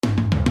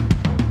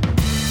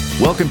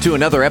Welcome to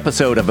another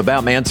episode of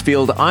About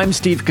Mansfield. I'm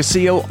Steve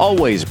Casillo,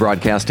 always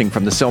broadcasting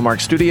from the Cellmark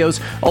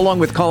Studios, along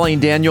with Colleen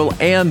Daniel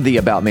and the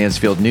About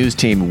Mansfield news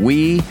team.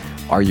 We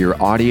are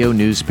your audio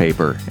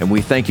newspaper, and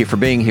we thank you for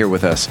being here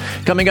with us.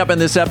 Coming up in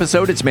this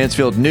episode, it's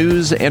Mansfield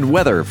news and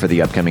weather for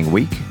the upcoming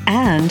week.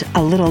 And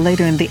a little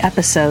later in the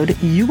episode,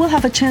 you will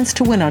have a chance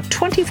to win a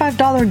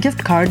 $25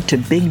 gift card to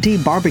Big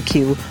D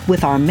Barbecue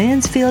with our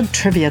Mansfield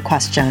trivia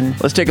question.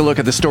 Let's take a look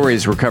at the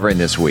stories we're covering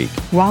this week.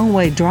 Wrong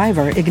way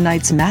driver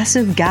ignites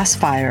massive gas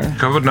fire.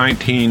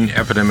 COVID-19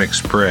 epidemic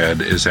spread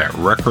is at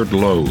record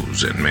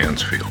lows in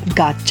Mansfield.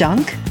 Got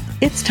junk?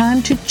 It's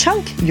time to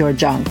chunk your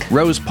junk.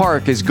 Rose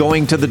Park is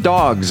going to the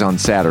dogs on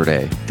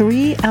Saturday.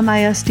 3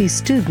 MISD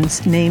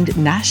students named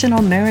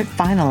National Merit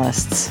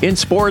Finalists. In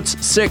sports,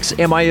 6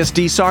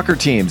 MISD soccer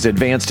teams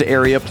advance to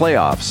area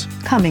playoffs.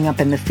 Coming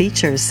up in the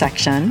features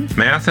section,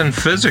 Math and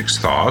physics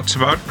thoughts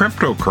about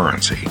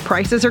cryptocurrency.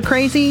 Prices are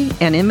crazy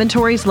and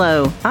inventory's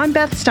low. I'm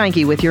Beth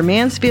Steinke with your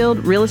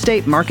Mansfield Real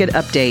Estate Market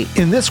Update.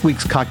 In this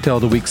week's Cocktail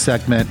of the Week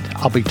segment,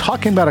 I'll be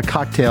talking about a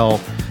cocktail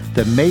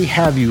that may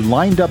have you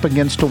lined up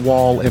against a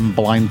wall and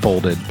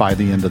blindfolded by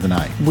the end of the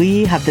night.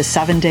 we have the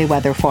 7-day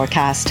weather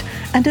forecast.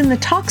 And in the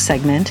talk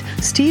segment,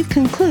 Steve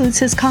concludes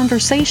his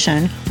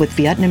conversation with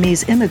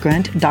Vietnamese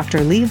immigrant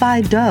Dr.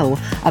 Levi Do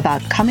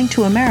about coming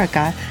to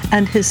America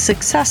and his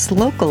success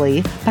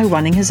locally by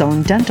running his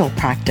own dental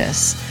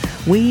practice.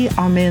 We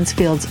are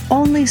Mansfield's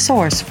only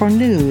source for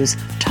news,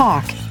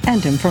 talk,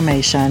 and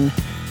information.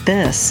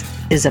 This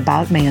is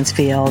About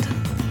Mansfield.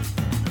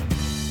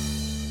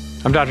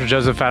 I'm Dr.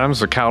 Joseph Adams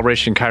with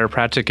Calibration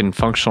Chiropractic and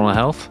Functional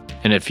Health.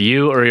 And if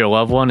you or your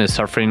loved one is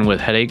suffering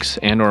with headaches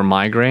and or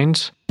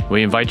migraines,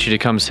 we invite you to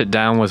come sit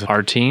down with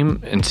our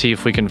team and see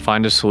if we can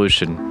find a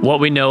solution.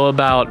 What we know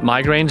about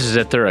migraines is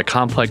that they're a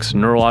complex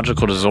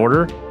neurological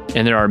disorder,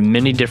 and there are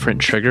many different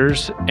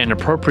triggers, and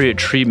appropriate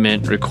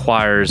treatment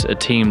requires a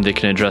team that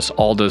can address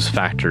all those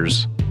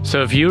factors.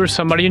 So if you or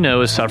somebody you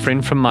know is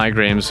suffering from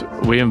migraines,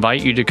 we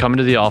invite you to come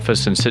into the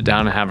office and sit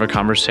down and have a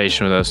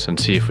conversation with us and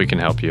see if we can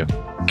help you.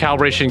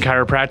 Calibration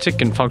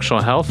Chiropractic and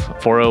Functional Health,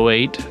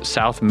 408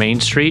 South Main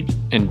Street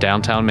in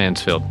downtown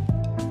Mansfield.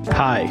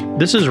 Hi,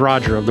 this is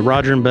Roger of the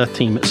Roger and Beth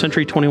team at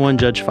Century 21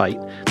 Judge Fight.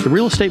 The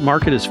real estate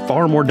market is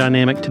far more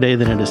dynamic today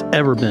than it has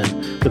ever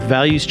been, with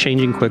values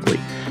changing quickly.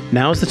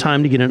 Now is the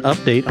time to get an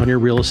update on your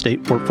real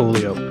estate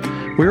portfolio.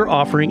 We're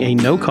offering a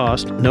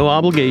no-cost,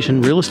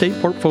 no-obligation real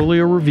estate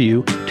portfolio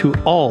review to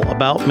all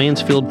About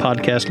Mansfield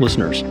podcast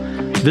listeners.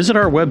 Visit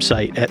our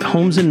website at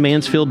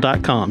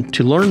homesinmansfield.com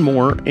to learn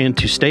more and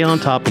to stay on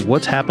top of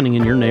what's happening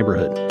in your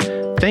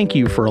neighborhood. Thank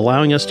you for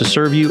allowing us to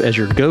serve you as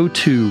your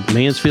go-to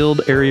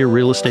Mansfield area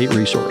real estate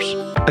resource.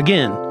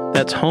 Again,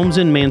 that's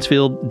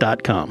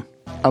homesinmansfield.com.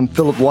 I'm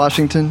Philip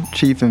Washington,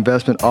 Chief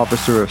Investment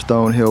Officer of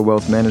Stonehill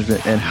Wealth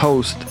Management and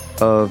host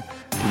of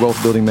the Wealth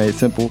Building Made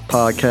Simple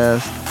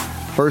podcast.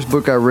 First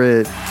book I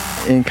read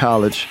in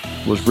college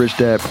was Rich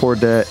Dad, Poor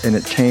Dad, and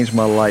it changed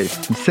my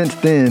life. And since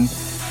then,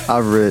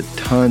 I've read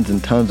tons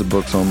and tons of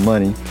books on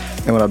money.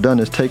 And what I've done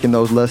is taken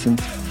those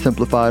lessons,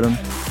 simplified them,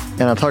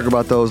 and I talk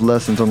about those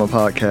lessons on my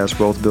podcast,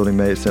 Wealth Building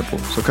Made Simple.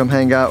 So come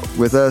hang out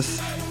with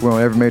us. We're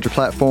on every major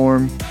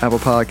platform, Apple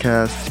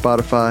Podcasts,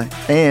 Spotify,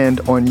 and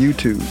on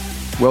YouTube,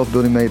 Wealth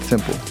Building Made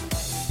Simple.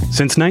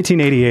 Since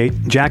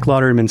 1988, Jack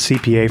Lauderman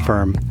CPA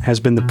firm has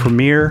been the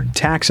premier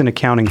tax and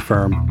accounting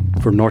firm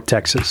for North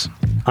Texas.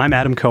 I'm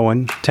Adam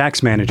Cohen,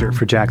 tax manager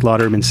for Jack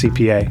Lauderman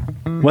CPA.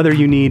 Whether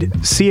you need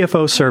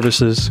CFO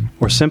services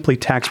or simply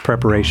tax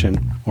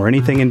preparation or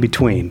anything in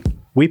between,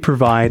 we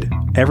provide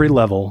every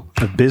level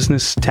of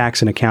business,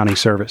 tax, and accounting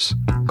service.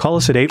 Call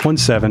us at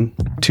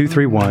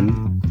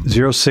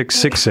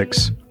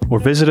 817-231-0666 or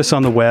visit us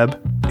on the web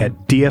at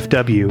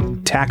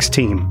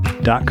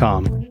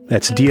dfwtaxteam.com.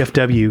 That's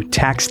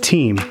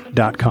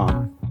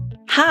dfwtaxteam.com.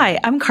 Hi,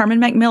 I'm Carmen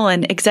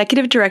McMillan,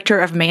 Executive Director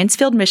of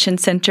Mansfield Mission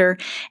Center,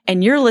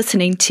 and you're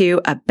listening to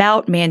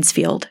About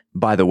Mansfield.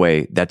 By the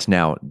way, that's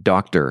now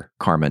Dr.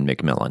 Carmen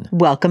McMillan.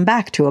 Welcome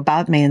back to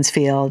About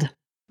Mansfield.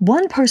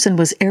 One person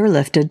was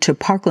airlifted to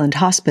Parkland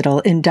Hospital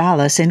in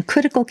Dallas in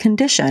critical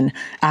condition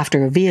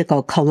after a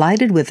vehicle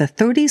collided with a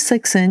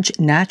 36-inch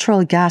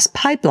natural gas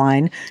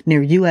pipeline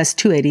near US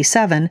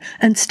 287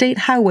 and State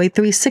Highway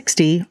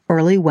 360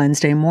 early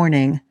Wednesday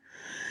morning.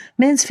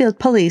 Mansfield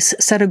police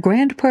said a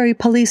Grand Prairie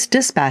police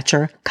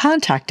dispatcher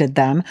contacted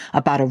them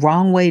about a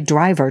wrong-way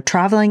driver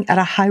traveling at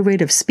a high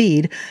rate of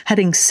speed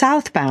heading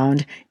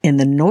southbound in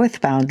the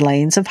northbound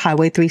lanes of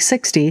Highway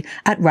 360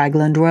 at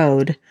Ragland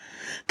Road.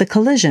 The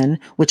collision,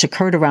 which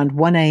occurred around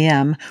 1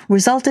 a.m.,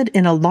 resulted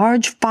in a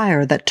large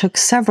fire that took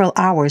several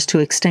hours to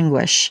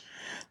extinguish.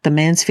 The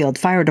Mansfield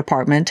Fire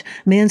Department,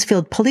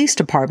 Mansfield Police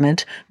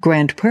Department,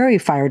 Grand Prairie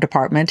Fire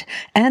Department,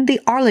 and the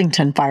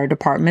Arlington Fire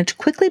Department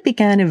quickly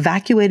began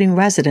evacuating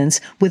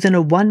residents within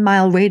a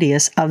 1-mile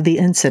radius of the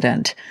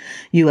incident.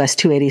 US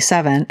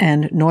 287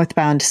 and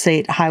northbound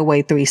State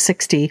Highway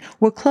 360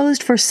 were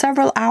closed for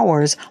several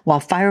hours while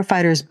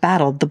firefighters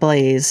battled the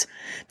blaze.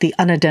 The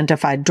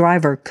unidentified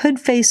driver could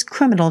face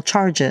criminal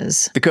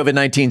charges. The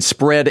COVID-19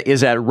 spread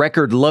is at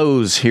record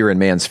lows here in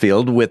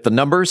Mansfield. With the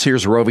numbers,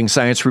 here's roving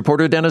science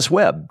reporter Dennis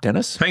Webb.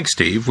 Dennis? Thanks,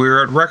 Steve.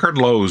 We're at record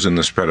lows in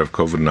the spread of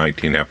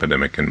COVID-19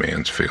 epidemic in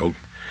Mansfield.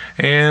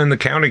 And the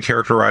county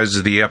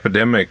characterizes the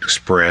epidemic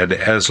spread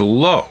as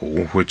low,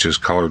 which is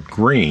colored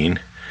green,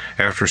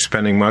 after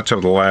spending much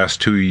of the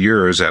last 2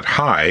 years at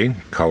high,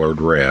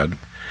 colored red,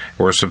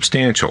 or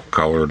substantial,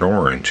 colored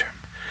orange.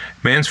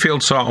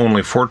 Mansfield saw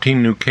only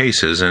 14 new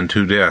cases and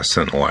 2 deaths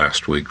in the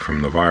last week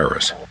from the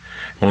virus.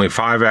 Only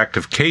 5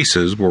 active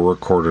cases were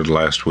recorded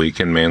last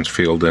week in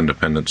Mansfield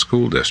Independent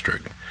School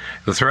District.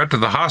 The threat to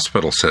the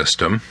hospital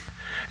system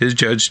is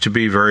judged to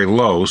be very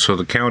low, so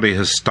the county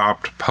has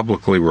stopped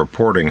publicly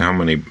reporting how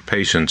many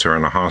patients are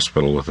in a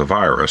hospital with the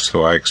virus,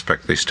 though I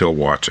expect they still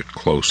watch it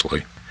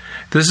closely.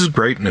 This is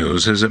great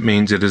news, as it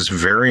means it is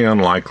very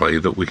unlikely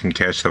that we can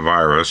catch the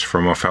virus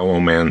from a fellow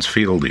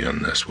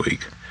Mansfieldian this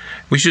week.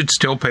 We should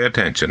still pay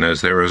attention,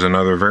 as there is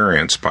another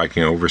variant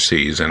spiking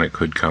overseas and it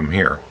could come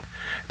here.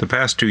 The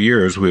past 2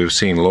 years, we have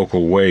seen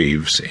local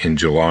waves in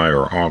July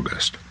or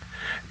August.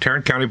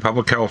 Tarrant County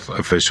public health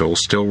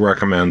officials still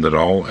recommend that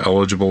all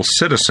eligible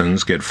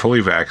citizens get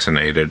fully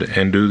vaccinated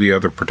and do the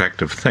other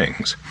protective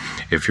things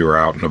if you're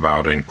out and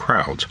about in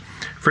crowds.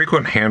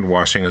 Frequent hand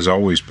washing has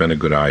always been a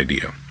good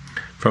idea.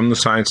 From the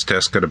Science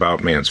Desk at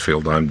About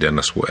Mansfield, I'm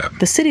Dennis Webb.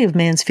 The city of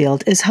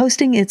Mansfield is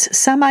hosting its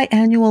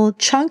semi-annual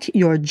Chunk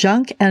Your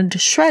Junk and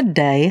Shred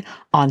Day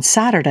on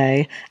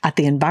Saturday at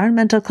the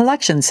Environmental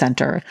Collection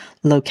Center,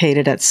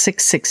 located at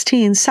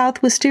 616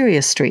 South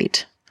Wisteria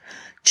Street.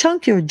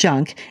 Chunk Your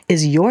Junk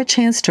is your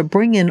chance to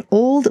bring in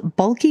old,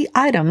 bulky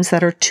items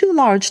that are too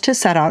large to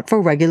set out for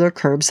regular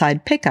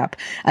curbside pickup,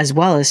 as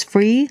well as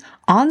free,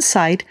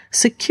 on-site,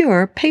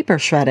 secure paper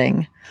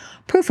shredding.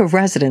 Proof of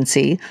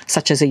residency,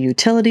 such as a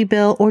utility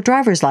bill or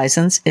driver's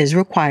license, is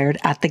required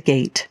at the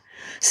gate.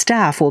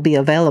 Staff will be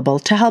available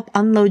to help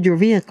unload your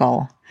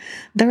vehicle.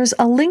 There's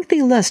a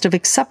lengthy list of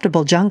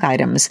acceptable junk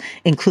items,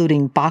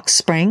 including box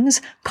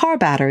springs, car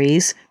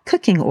batteries,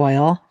 cooking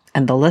oil,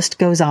 and the list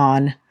goes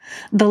on.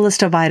 The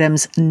list of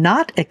items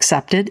not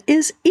accepted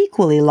is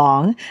equally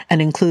long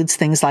and includes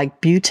things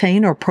like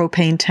butane or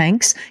propane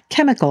tanks,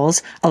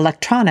 chemicals,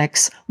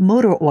 electronics,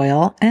 motor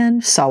oil,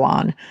 and so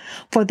on.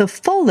 For the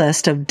full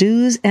list of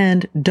do's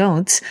and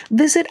don'ts,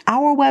 visit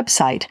our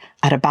website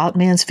at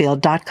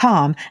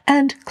aboutmansfield.com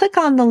and click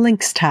on the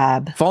Links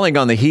tab. Falling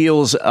on the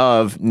heels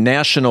of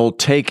National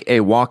Take a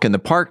Walk in the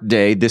Park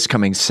Day, this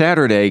coming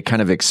Saturday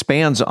kind of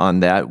expands on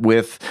that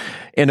with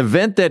an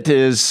event that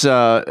is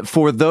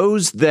for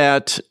those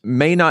that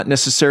may not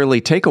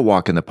necessarily take a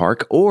walk in the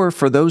park, or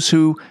for those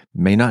who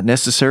may not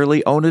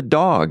necessarily own a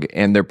dog,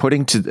 and they're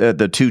putting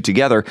the two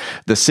together.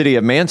 The city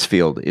of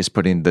Mansfield is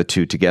putting the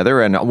two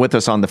together, and with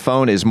us on the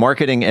phone is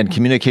Marketing and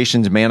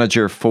Communications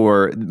Manager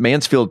for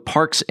Mansfield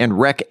Parks and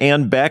Rec,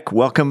 Ann Beck.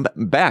 Welcome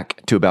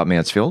back to About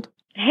Mansfield.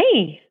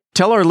 Hey.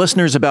 Tell our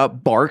listeners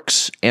about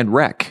Barks and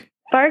Rec.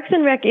 Barks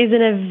and Rec is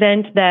an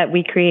event that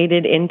we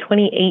created in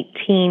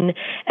 2018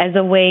 as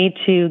a way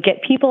to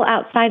get people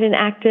outside and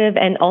active,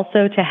 and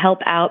also to help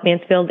out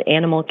Mansfield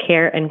Animal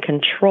Care and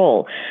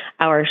Control,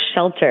 our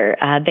shelter.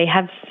 They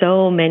have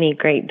so many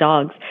great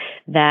dogs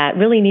that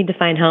really need to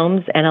find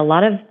homes, and a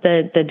lot of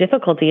the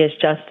difficulty is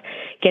just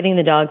getting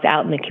the dogs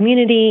out in the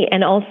community,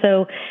 and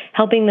also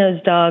helping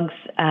those dogs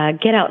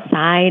get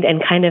outside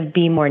and kind of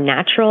be more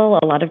natural.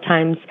 A lot of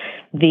times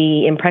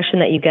the impression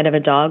that you get of a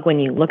dog when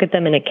you look at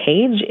them in a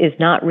cage is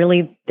not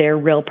really their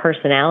real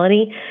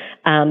personality.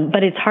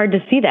 But it's hard to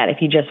see that if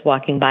you're just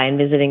walking by and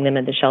visiting them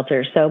at the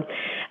shelter. So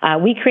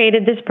we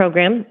created this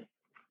program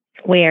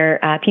where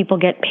people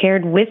get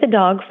paired with a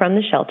dog from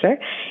the shelter,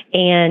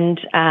 and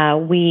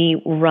we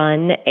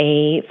run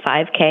a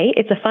 5K.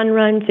 It's a fun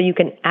run, so you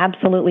can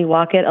absolutely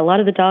walk it. A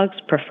lot of the dogs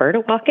prefer to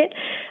walk it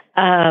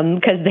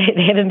because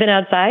they haven't been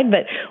outside,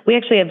 but we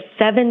actually have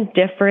 7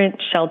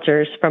 different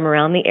shelters from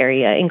around the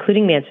area,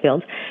 including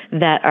Mansfield,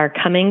 that are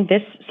coming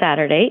this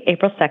Saturday,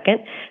 April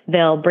 2nd.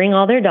 They'll bring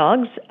all their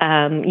dogs.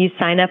 You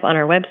sign up on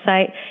our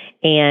website,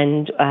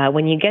 and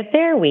when you get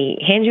there,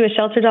 we hand you a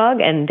shelter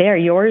dog, and they're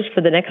yours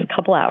for the next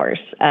couple hours.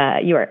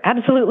 You are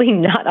absolutely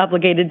not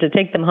obligated to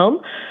take them home,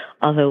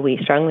 although we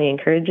strongly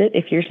encourage it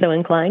if you're so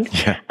inclined.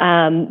 Yeah.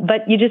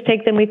 But you just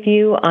take them with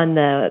you on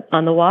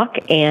the walk,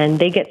 and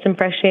they get some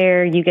fresh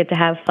air. You get to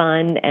have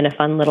fun and a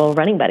fun little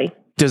running buddy.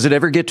 Does it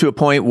ever get to a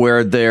point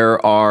where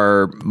there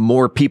are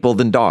more people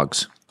than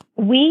dogs?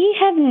 We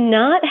have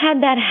not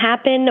had that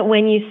happen.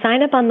 When you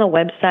sign up on the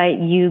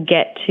website, you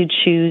get to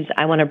choose,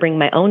 I want to bring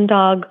my own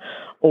dog,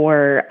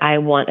 or I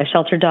want a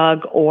shelter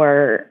dog,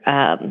 or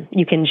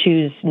you can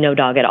choose no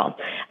dog at all.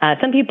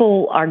 Some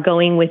people are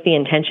going with the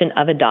intention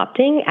of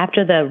adopting.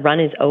 After the run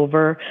is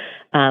over,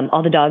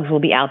 all the dogs will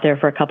be out there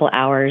for a couple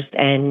hours,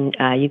 and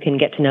you can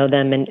get to know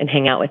them and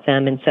hang out with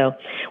them. And so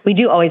we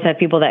do always have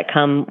people that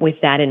come with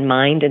that in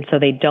mind, and so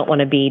they don't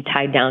want to be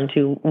tied down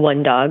to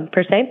one dog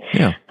per se.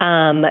 Yeah.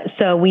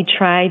 So we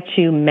try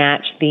to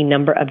match the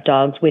number of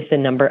dogs with the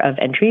number of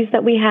entries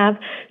that we have.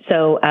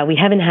 So we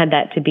haven't had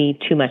that to be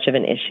too much of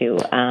an issue,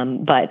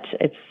 but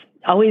it's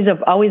always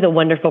a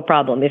wonderful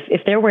problem.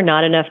 If there were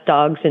not enough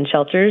dogs in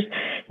shelters,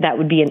 that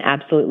would be an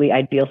absolutely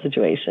ideal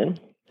situation.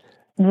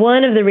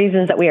 One of the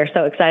reasons that we are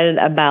so excited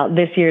about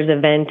this year's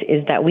event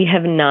is that we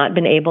have not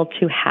been able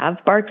to have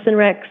Barks and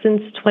Rec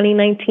since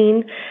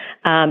 2019.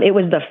 It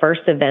was the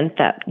first event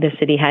that the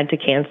city had to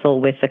cancel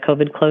with the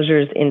COVID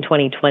closures in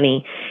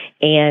 2020.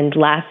 And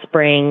last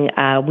spring,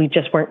 we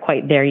just weren't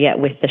quite there yet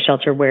with the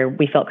shelter where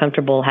we felt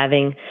comfortable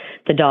having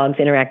the dogs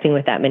interacting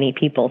with that many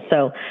people.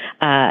 So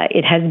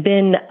it has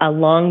been a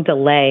long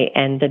delay,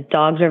 and the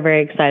dogs are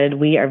very excited.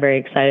 We are very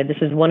excited.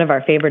 This is one of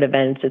our favorite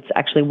events. It's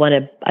actually won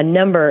a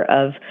number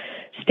of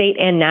state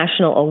and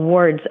national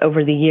awards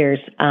over the years,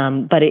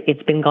 but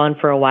it's been gone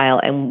for a while,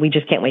 and we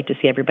just can't wait to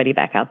see everybody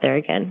back out there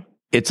again.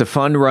 It's a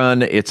fun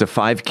run. It's a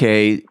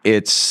 5K.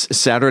 It's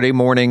Saturday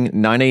morning,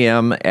 9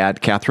 a.m.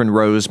 at Catherine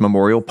Rose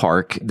Memorial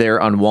Park there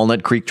on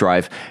Walnut Creek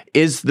Drive.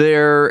 Is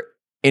there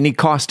any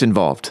cost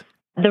involved?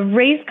 The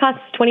race costs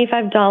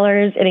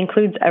 $25. It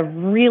includes a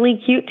really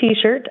cute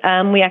T-shirt.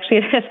 We actually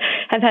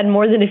have had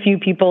more than a few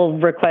people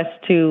request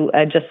to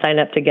just sign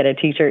up to get a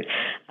T-shirt.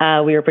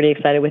 We were pretty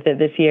excited with it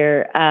this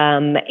year,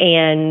 and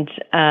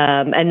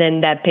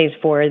then that pays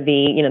for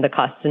the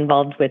costs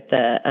involved with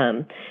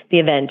the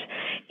event,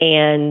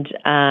 and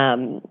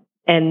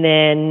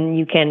then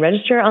you can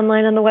register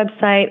online on the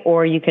website,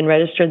 or you can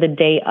register the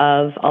day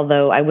of.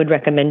 Although I would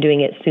recommend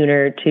doing it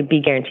sooner to be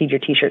guaranteed your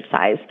T-shirt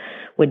size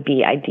would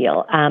be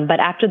ideal. But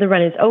after the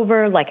run is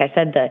over, like I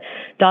said, the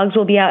dogs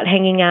will be out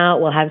hanging out.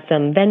 We'll have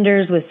some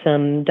vendors with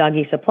some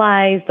doggy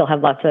supplies. They'll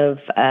have lots of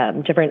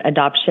different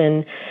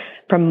adoption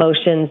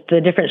promotions. The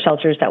different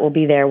shelters that will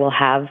be there will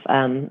have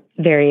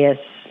various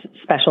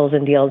specials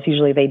and deals.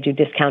 Usually they do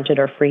discounted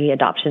or free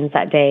adoptions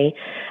that day.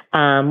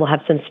 We'll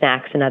have some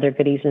snacks and other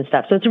goodies and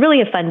stuff. So it's really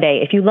a fun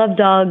day. If you love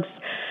dogs,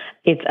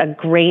 it's a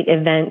great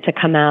event to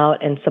come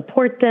out and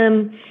support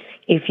them.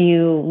 If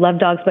you love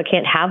dogs but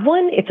can't have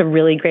one, it's a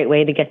really great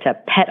way to get to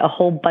pet a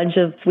whole bunch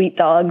of sweet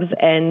dogs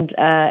and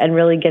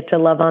really get to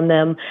love on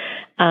them.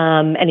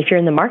 And if you're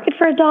in the market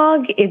for a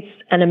dog, it's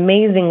an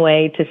amazing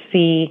way to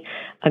see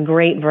a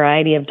great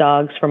variety of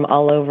dogs from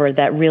all over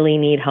that really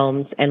need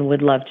homes and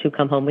would love to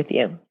come home with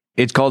you.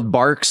 It's called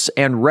Barks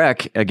and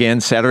Rec.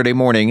 Again, Saturday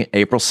morning,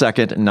 April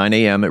 2nd, 9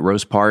 a.m. at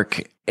Rose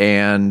Park.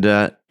 And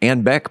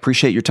Ann Beck,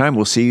 appreciate your time.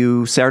 We'll see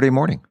you Saturday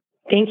morning.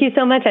 Thank you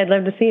so much. I'd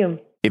love to see you.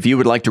 If you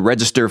would like to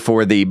register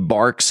for the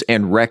Barks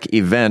and Rec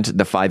event,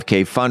 the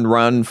 5K Fun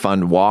Run,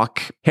 Fun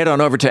Walk, head on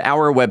over to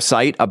our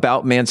website,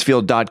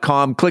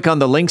 aboutmansfield.com, click on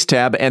the links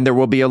tab, and there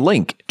will be a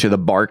link to the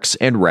Barks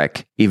and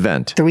Rec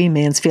event. 3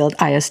 Mansfield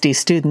ISD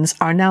students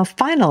are now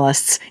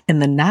finalists in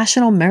the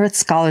National Merit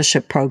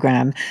Scholarship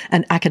Program,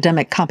 an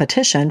academic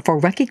competition for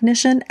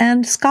recognition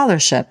and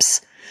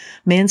scholarships.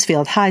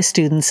 Mansfield High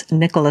students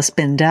Nicholas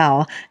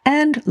Bindell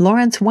and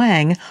Lawrence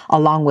Wang,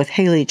 along with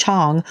Haley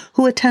Chong,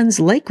 who attends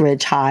Lake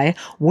Ridge High,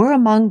 were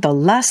among the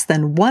less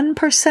than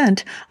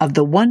 1% of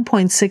the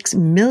 1.6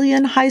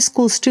 million high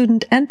school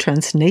student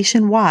entrants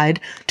nationwide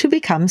to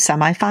become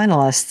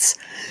semifinalists.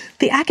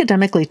 The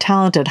academically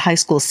talented high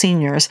school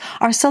seniors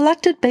are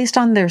selected based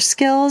on their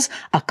skills,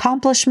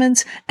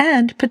 accomplishments,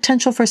 and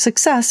potential for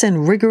success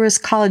in rigorous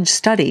college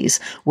studies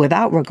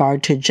without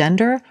regard to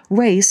gender,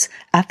 race,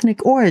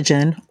 ethnic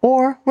origin,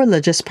 or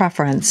religious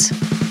preference.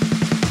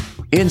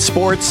 In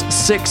sports,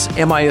 6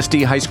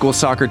 MISD high school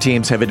soccer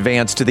teams have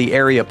advanced to the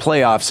area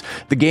playoffs.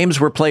 The games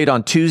were played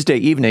on Tuesday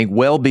evening,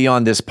 well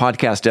beyond this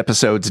podcast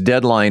episode's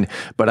deadline.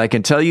 But I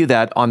can tell you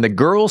that on the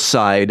girls'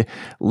 side,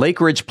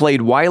 Lake Ridge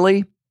played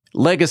Wiley,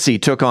 Legacy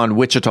took on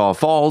Wichita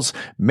Falls,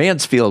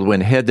 Mansfield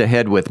went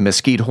head-to-head with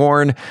Mesquite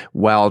Horn,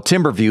 while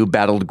Timberview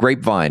battled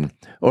Grapevine.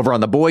 Over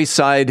on the boys'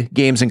 side,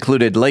 games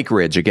included Lake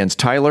Ridge against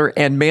Tyler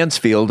and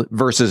Mansfield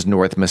versus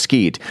North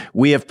Mesquite.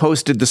 We have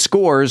posted the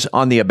scores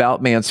on the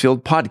About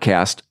Mansfield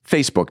podcast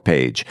Facebook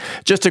page.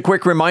 Just a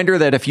quick reminder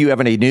that if you have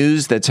any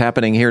news that's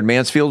happening here in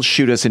Mansfield,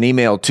 shoot us an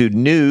email to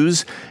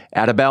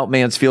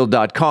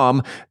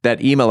news@aboutmansfield.com.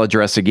 That email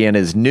address again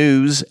is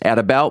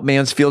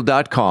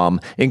news@aboutmansfield.com.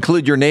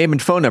 Include your name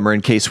and phone number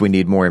in case we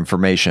need more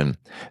information.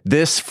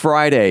 This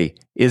Friday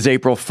is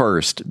April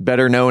 1st,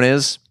 better known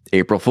as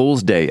April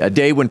Fool's Day, a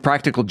day when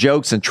practical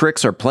jokes and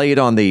tricks are played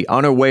on the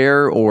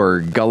unaware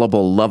or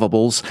gullible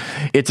lovables.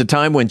 It's a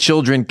time when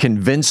children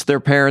convince their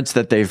parents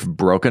that they've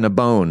broken a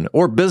bone,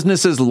 or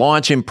businesses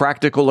launch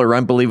impractical or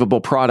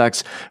unbelievable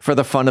products for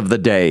the fun of the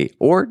day,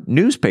 or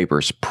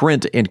newspapers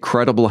print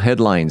incredible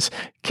headlines,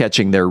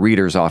 catching their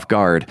readers off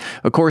guard.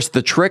 Of course,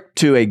 the trick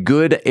to a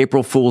good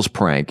April Fool's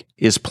prank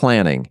is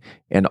planning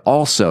and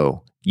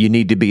also You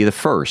need to be the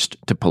first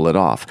to pull it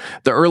off.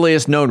 The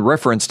earliest known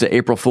reference to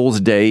April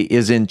Fool's Day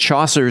is in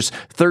Chaucer's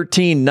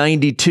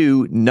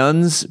 1392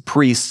 Nun's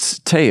Priest's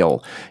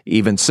Tale.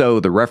 Even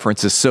so, the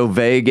reference is so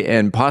vague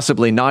and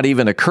possibly not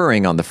even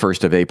occurring on the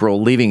 1st of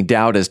April, leaving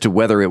doubt as to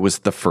whether it was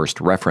the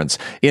first reference.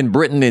 In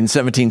Britain in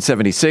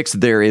 1776,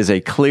 there is a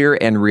clear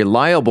and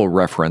reliable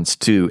reference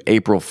to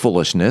April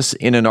foolishness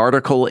in an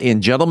article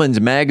in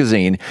Gentleman's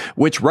Magazine,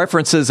 which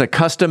references a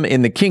custom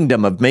in the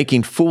kingdom of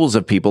making fools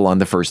of people on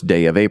the first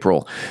day of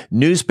April.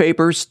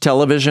 Newspapers,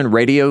 television,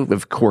 radio,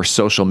 of course,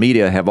 social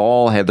media have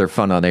all had their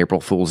fun on April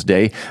Fool's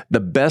Day.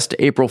 The best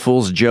April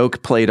Fool's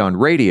joke played on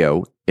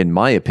radio, in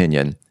my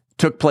opinion,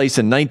 took place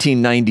in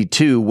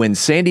 1992 when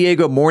San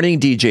Diego morning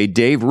DJ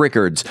Dave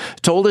Rickards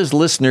told his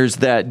listeners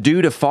that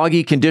due to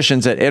foggy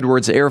conditions at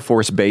Edwards Air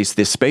Force Base,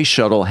 the space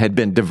shuttle had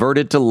been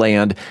diverted to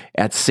land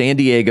at San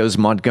Diego's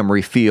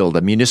Montgomery Field,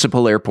 a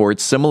municipal airport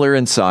similar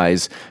in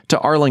size to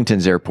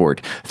Arlington's airport.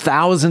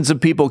 Thousands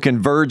of people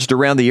converged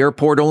around the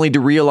airport only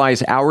to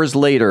realize hours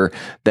later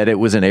that it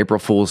was an April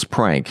Fool's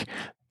prank.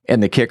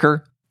 And the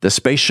kicker? The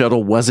space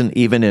shuttle wasn't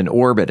even in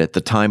orbit at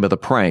the time of the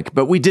prank,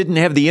 but we didn't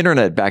have the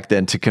internet back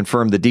then to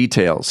confirm the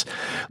details.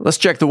 Let's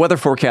check the weather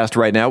forecast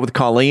right now with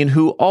Colleen,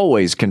 who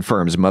always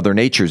confirms Mother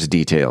Nature's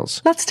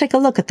details. Let's take a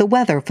look at the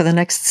weather for the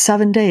next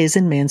 7 days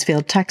in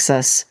Mansfield,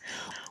 Texas.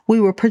 We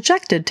were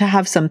projected to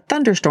have some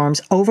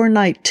thunderstorms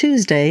overnight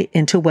Tuesday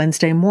into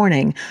Wednesday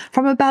morning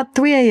from about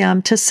 3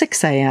 a.m. to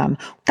 6 a.m.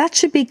 That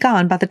should be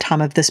gone by the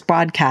time of this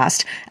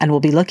broadcast, and we'll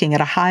be looking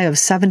at a high of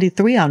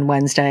 73 on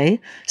Wednesday,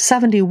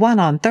 71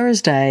 on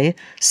Thursday,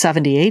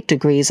 78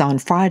 degrees on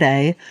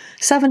Friday,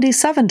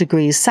 77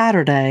 degrees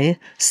Saturday,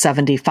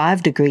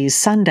 75 degrees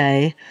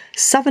Sunday,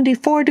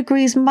 74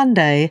 degrees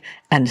Monday,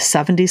 and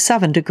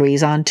 77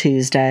 degrees on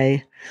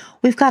Tuesday.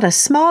 We've got a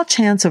small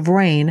chance of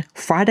rain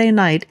Friday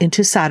night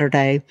into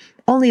Saturday,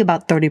 only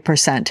about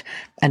 30%,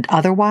 and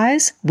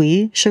otherwise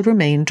we should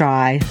remain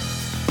dry.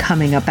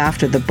 Coming up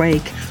after the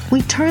break,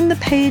 we turn the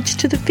page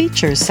to the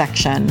features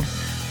section.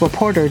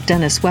 Reporter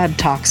Dennis Webb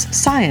talks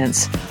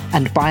science,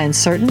 and Brian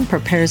Certain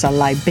prepares a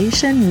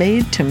libation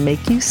made to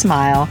make you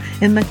smile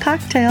in the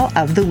cocktail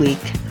of the week.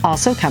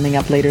 Also coming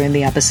up later in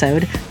the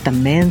episode, the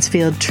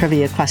Mansfield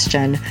trivia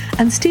question,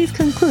 and Steve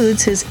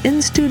concludes his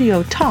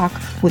in-studio talk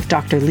with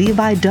Dr.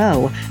 Levi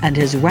Doe and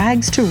his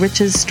rags to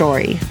riches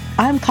story.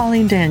 I'm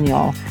Colleen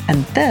Daniel,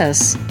 and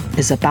this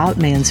is About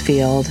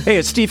Mansfield. Hey,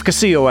 it's Steve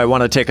Casillo. I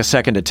want to take a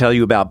second to tell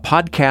you about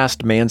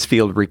Podcast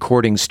Mansfield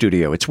Recording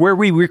Studio. It's where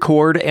we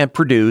record and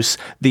produce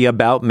the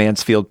About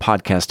Mansfield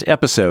podcast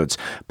episodes.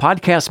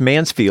 Podcast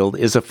Mansfield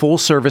is a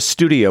full-service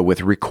studio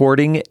with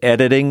recording,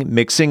 editing,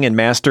 mixing, and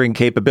mastering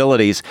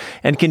capabilities,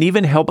 and can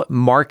even help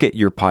market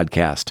your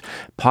podcast.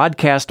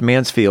 Podcast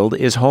Mansfield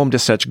is home to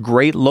such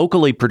great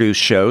locally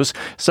produced shows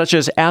such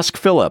as Ask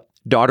Philip,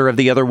 Daughter of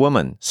the Other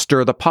Woman,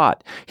 Stir the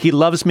Pot, He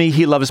Loves Me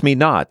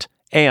Not,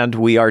 and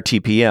We Are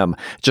TPM,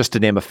 just to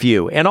name a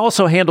few, and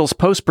also handles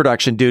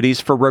post-production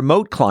duties for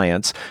remote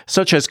clients,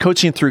 such as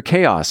Coaching Through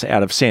Chaos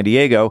out of San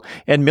Diego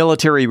and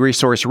Military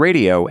Resource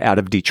Radio out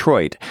of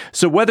Detroit.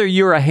 So whether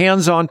you're a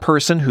hands-on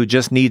person who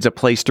just needs a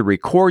place to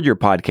record your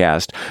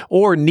podcast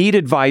or need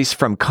advice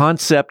from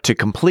concept to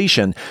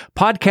completion,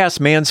 Podcast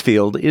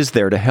Mansfield is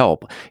there to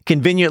help.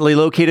 Conveniently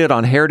located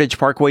on Heritage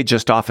Parkway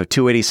just off of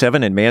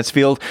 287 in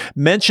Mansfield,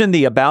 mention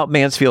the About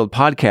Mansfield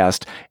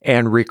podcast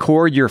and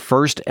record your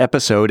first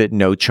episode at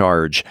no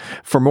charge.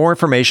 For more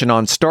information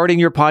on starting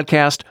your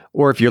podcast,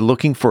 or if you're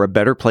looking for a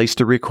better place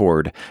to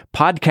record,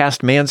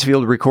 Podcast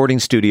Mansfield Recording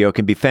Studio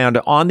can be found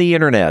on the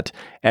internet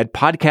at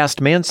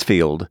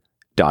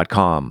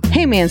podcastmansfield.com.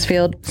 Hey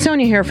Mansfield,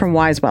 Sonia here from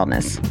Wise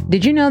Wellness.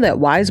 Did you know that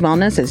Wise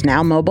Wellness is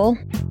now mobile?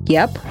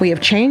 Yep, we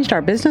have changed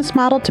our business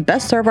model to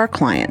best serve our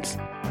clients.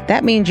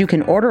 That means you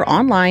can order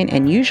online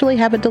and usually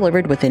have it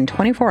delivered within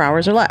 24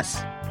 hours or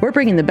less. We're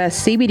bringing the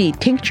best CBD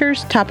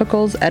tinctures,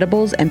 topicals,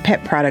 edibles, and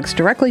pet products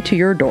directly to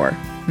your door.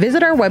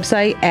 Visit our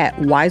website at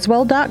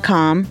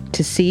wisewell.com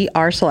to see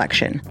our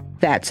selection.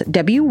 That's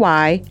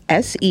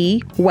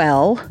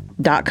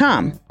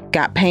WYSEwell.com.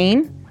 Got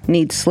pain?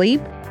 Need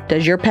sleep?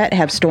 Does your pet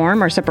have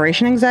storm or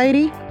separation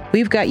anxiety?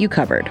 We've got you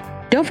covered.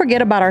 Don't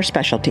forget about our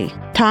specialty,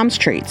 Tom's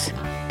Treats.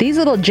 These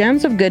little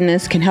gems of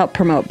goodness can help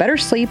promote better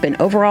sleep and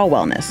overall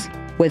wellness.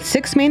 With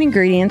 6 main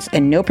ingredients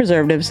and no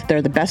preservatives,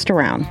 they're the best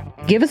around.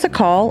 Give us a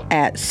call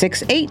at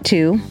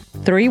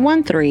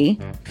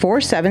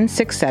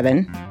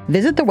 682-313-4767,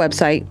 visit the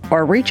website,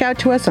 or reach out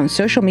to us on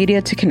social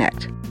media to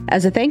connect.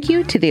 As a thank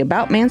you to the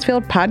About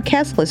Mansfield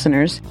podcast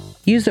listeners,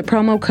 use the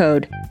promo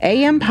code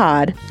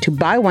AMPOD to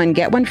buy one,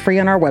 get one free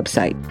on our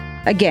website.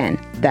 Again,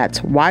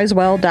 that's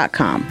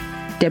wisewell.com,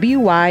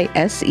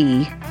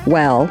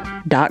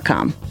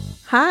 WYSEwell.com.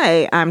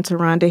 Hi, I'm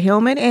Taronda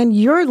Hillman, and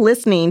you're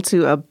listening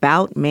to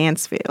About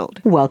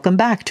Mansfield. Welcome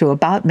back to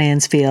About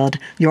Mansfield,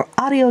 your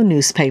audio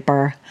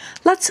newspaper.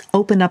 Let's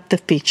open up the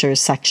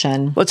features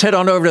section. Let's head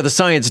on over to the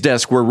science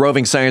desk where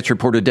roving science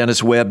reporter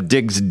Dennis Webb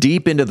digs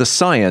deep into the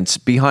science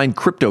behind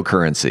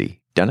cryptocurrency.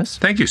 Dennis?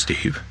 Thank you,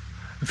 Steve.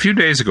 A few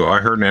days ago, I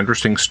heard an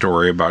interesting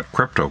story about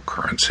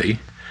cryptocurrency,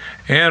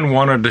 and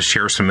wanted to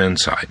share some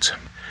insights.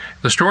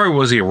 The story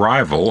was the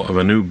arrival of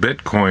a new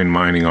Bitcoin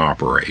mining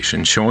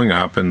operation showing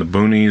up in the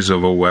boonies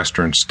of a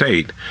western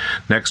state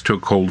next to a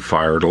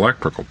coal-fired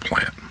electrical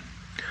plant.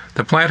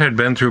 The plant had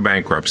been through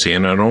bankruptcy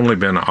and had only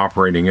been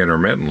operating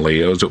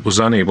intermittently as it was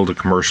unable to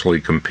commercially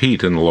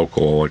compete in the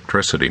local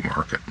electricity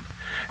market.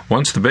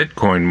 Once the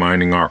Bitcoin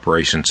mining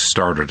operation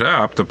started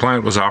up, the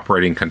plant was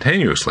operating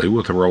continuously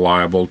with a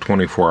reliable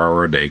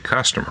 24-hour-a-day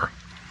customer.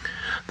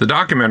 The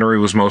documentary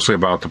was mostly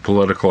about the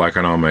political,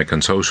 economic,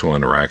 and social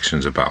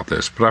interactions about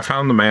this, but I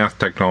found the math,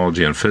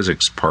 technology, and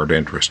physics part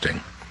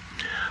interesting.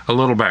 A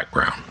little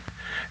background.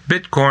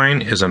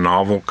 Bitcoin is a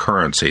novel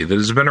currency that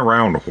has been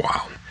around a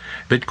while.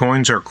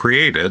 Bitcoins are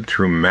created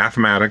through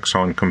mathematics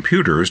on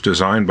computers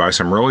designed by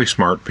some really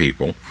smart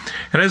people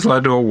and has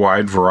led to a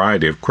wide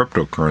variety of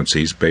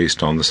cryptocurrencies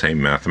based on the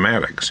same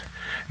mathematics.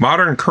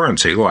 Modern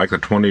currency, like the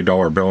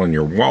 $20 bill in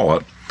your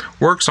wallet,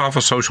 works off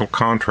a social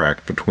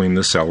contract between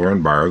the seller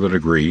and buyer that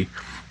agree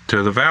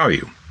to the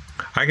value.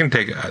 I can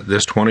take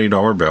this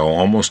 $20 bill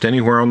almost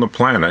anywhere on the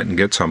planet and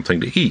get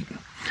something to eat,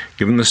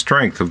 given the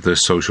strength of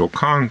this social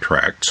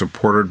contract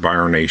supported by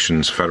our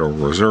nation's Federal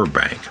Reserve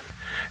Bank.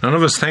 None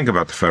of us think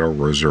about the Federal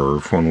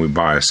Reserve when we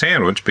buy a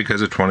sandwich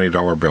because a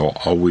 $20 bill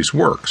always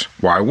works.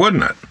 Why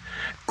wouldn't it?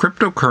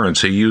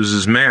 Cryptocurrency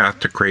uses math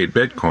to create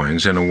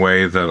bitcoins in a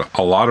way that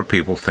a lot of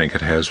people think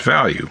it has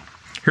value.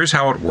 Here's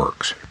how it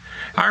works.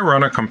 I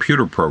run a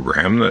computer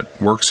program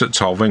that works at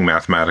solving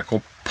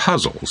mathematical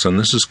puzzles, and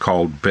this is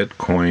called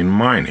Bitcoin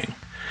mining.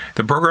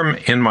 The program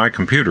in my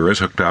computer is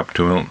hooked up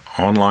to an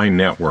online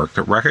network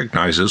that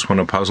recognizes when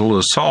a puzzle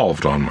is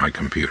solved on my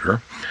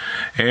computer,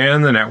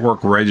 and the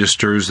network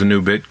registers the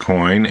new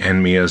Bitcoin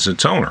and me as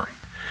its owner.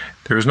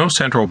 There is no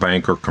central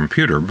bank or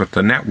computer, but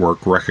the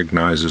network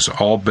recognizes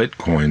all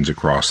Bitcoins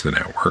across the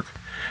network,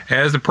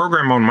 as the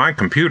program on my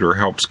computer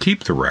helps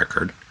keep the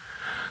record,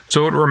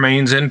 so it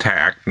remains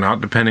intact, not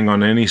depending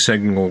on any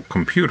single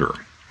computer.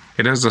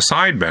 It has the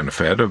side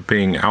benefit of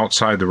being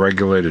outside the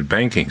regulated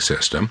banking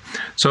system,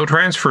 so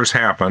transfers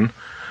happen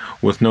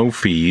with no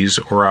fees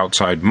or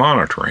outside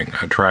monitoring,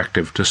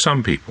 attractive to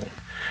some people.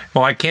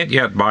 While I can't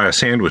yet buy a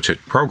sandwich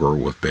at Kroger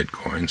with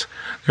Bitcoins,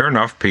 there are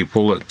enough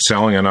people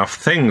selling enough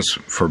things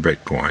for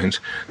Bitcoins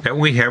that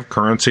we have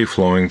currency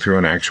flowing through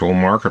an actual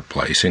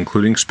marketplace,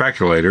 including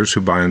speculators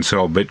who buy and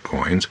sell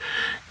Bitcoins,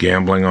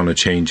 gambling on a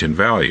change in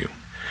value.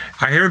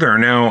 I hear there are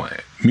now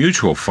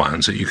mutual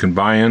funds that you can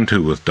buy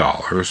into with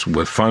dollars,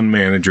 with fund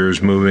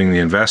managers moving the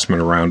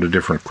investment around to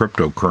different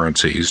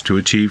cryptocurrencies to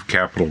achieve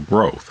capital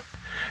growth.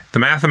 The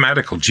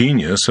mathematical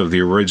genius of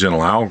the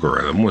original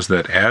algorithm was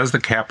that as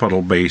the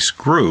capital base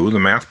grew, the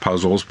math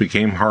puzzles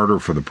became harder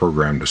for the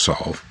program to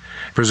solve,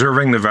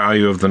 preserving the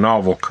value of the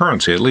novel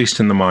currency, at least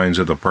in the minds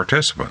of the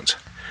participants.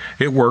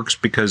 It works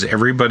because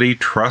everybody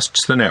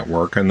trusts the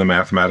network and the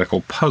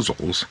mathematical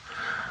puzzles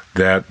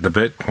that the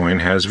Bitcoin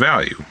has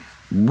value.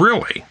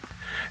 Really?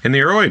 In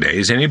the early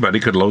days, anybody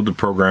could load the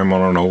program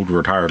on an old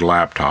retired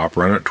laptop,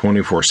 run it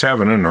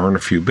 24/7, and earn a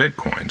few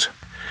Bitcoins.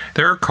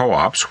 There are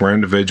co-ops where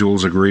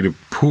individuals agree to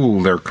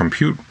pool their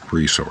compute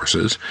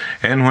resources,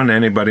 and when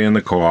anybody in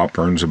the co-op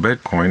earns a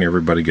Bitcoin,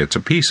 everybody gets a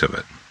piece of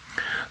it.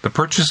 The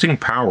purchasing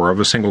power of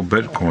a single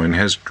Bitcoin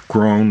has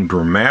grown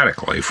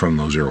dramatically from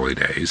those early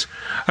days,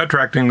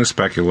 attracting the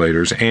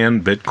speculators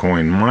and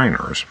Bitcoin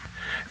miners.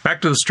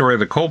 Back to the story of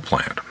the coal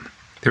plant.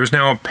 There is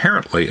now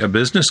apparently a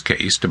business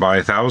case to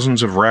buy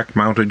thousands of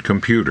rack-mounted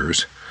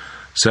computers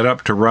set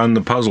up to run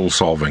the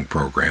puzzle-solving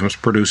programs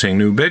producing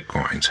new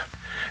Bitcoins.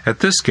 At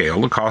this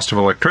scale, the cost of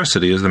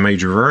electricity is the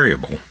major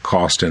variable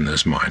cost in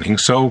this mining,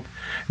 so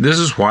this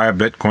is why a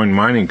Bitcoin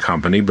mining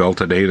company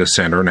built a data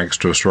center next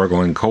to a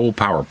struggling coal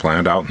power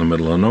plant out in the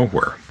middle of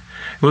nowhere.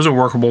 It was a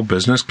workable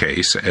business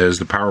case, as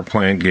the power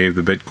plant gave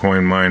the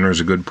Bitcoin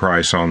miners a good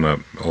price on the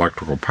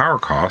electrical power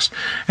cost,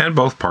 and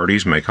both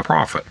parties make a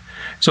profit.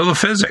 So the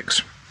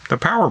physics. The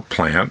power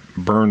plant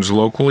burns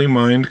locally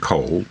mined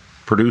coal,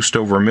 produced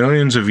over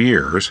millions of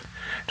years,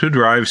 to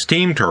drive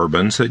steam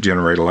turbines that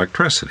generate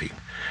electricity.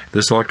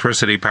 This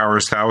electricity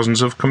powers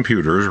thousands of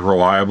computers,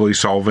 reliably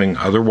solving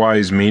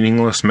otherwise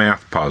meaningless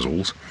math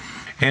puzzles,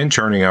 and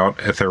churning out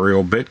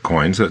ethereal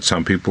Bitcoins that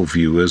some people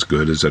view as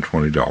good as a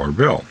 $20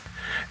 bill.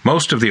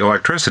 Most of the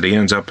electricity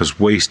ends up as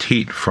waste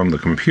heat from the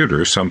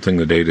computers, something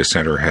the data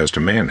center has to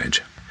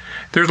manage.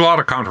 There's a lot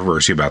of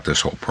controversy about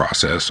this whole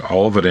process,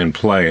 all of it in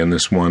play in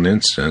this one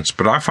instance,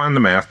 but I find the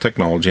math,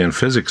 technology, and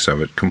physics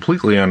of it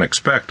completely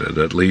unexpected,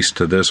 at least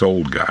to this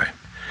old guy.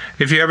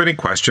 If you have any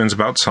questions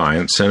about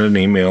science, send an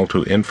email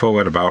to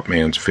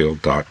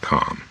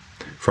info@aboutmansfield.com.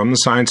 From the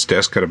Science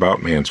Desk at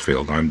About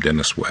Mansfield, I'm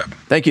Dennis Webb.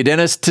 Thank you,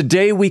 Dennis.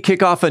 Today, we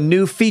kick off a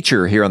new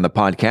feature here on the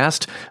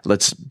podcast.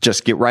 Let's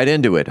just get right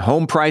into it.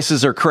 Home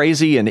prices are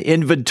crazy and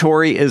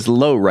inventory is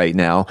low right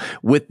now.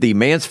 With the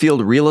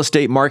Mansfield Real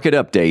Estate Market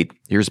Update,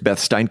 here's Beth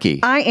Steinke.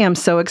 I am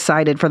so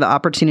excited for the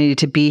opportunity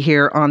to be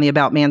here on the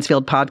About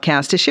Mansfield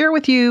podcast to share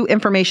with you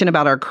information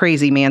about our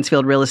crazy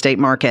Mansfield real estate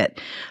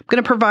market. I'm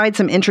going to provide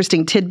some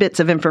interesting tidbits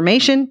of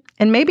information,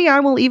 and maybe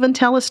I will even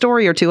tell a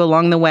story or two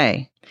along the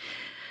way.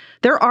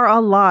 There are a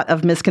lot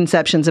of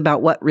misconceptions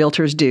about what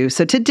realtors do.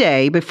 So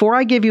today, before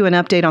I give you an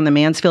update on the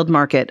Mansfield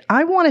market,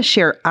 I want to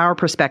share our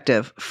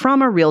perspective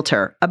from a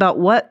realtor about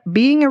what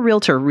being a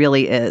realtor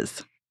really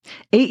is.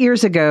 8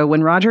 years ago,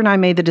 when Roger and I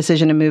made the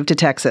decision to move to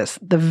Texas,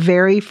 the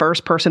very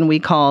first person we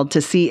called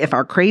to see if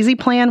our crazy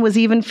plan was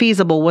even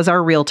feasible was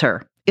our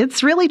realtor.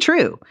 It's really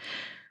true.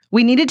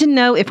 We needed to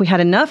know if we had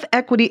enough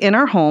equity in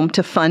our home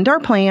to fund our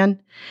plan.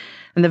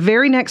 And the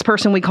very next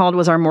person we called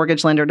was our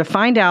mortgage lender to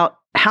find out,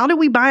 how do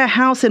we buy a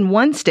house in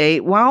one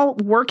state while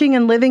working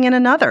and living in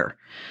another?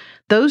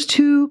 Those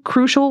two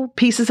crucial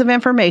pieces of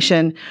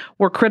information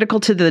were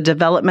critical to the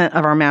development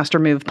of our master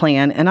move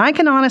plan. And I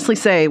can honestly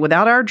say,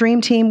 without our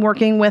dream team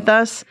working with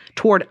us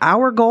toward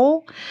our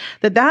goal,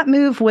 that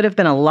move would have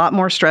been a lot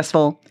more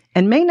stressful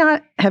and may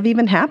not have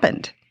even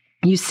happened.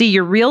 You see,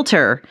 your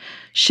realtor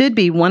should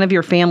be one of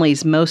your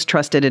family's most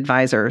trusted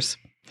advisors.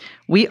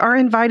 We are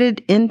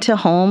invited into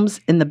homes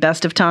in the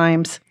best of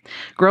times,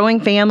 growing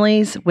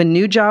families, when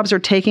new jobs are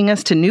taking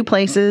us to new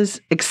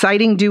places,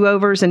 exciting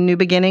do-overs and new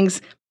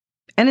beginnings.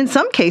 And in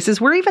some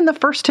cases, we're even the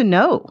first to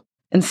know.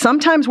 And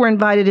sometimes we're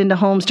invited into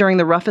homes during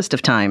the roughest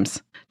of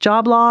times.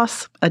 Job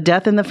loss, a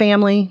death in the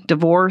family,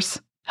 divorce,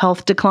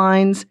 health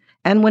declines,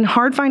 and when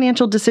hard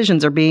financial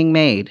decisions are being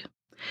made.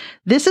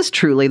 This is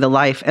truly the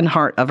life and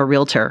heart of a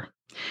realtor.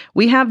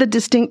 We have the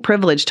distinct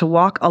privilege to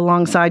walk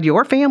alongside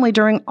your family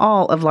during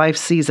all of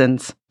life's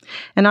seasons.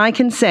 And I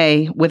can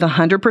say with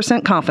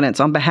 100%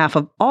 confidence on behalf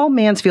of all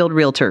Mansfield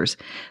realtors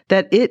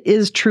that it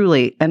is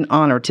truly an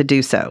honor to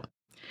do so.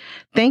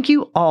 Thank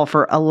you all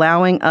for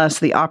allowing us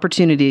the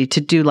opportunity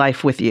to do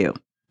life with you.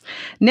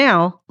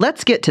 Now,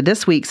 let's get to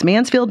this week's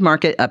Mansfield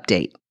Market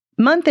Update.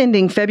 Month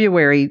ending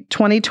February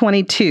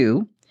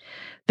 2022,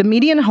 the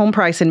median home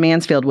price in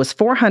Mansfield was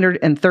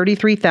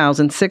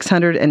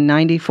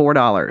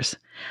 $433,694.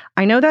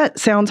 I know that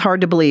sounds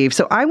hard to believe,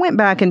 so I went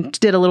back and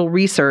did a little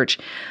research.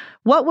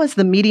 What was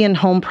the median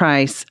home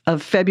price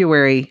of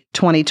February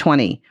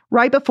 2020,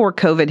 right before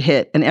COVID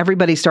hit and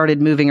everybody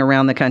started moving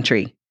around the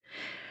country?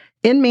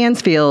 In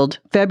Mansfield,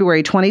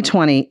 February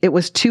 2020, it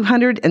was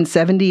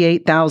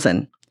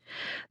 $278,000.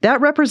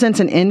 That represents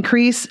an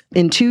increase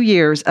in 2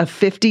 years of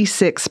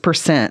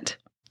 56%.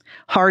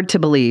 Hard to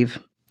believe.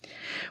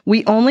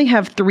 We only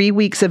have 3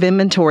 weeks of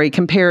inventory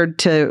compared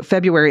to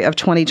February of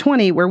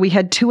 2020, where we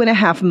had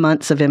 2.5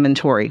 months of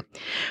inventory,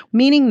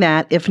 meaning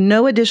that if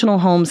no additional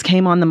homes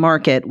came on the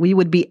market, we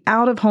would be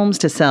out of homes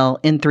to sell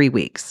in 3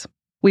 weeks.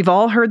 We've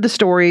all heard the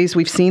stories.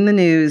 We've seen the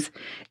news.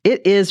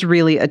 It is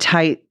really a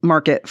tight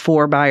market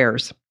for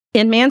buyers.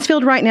 In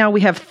Mansfield right now, we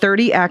have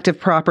 30 active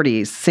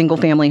properties,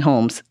 single-family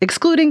homes,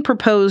 excluding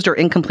proposed or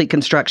incomplete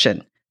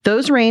construction.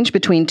 Those range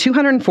between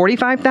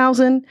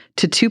 $245,000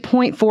 to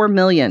 $2.4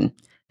 million.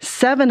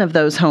 7 of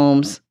those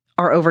homes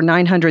are over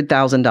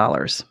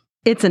 $900,000.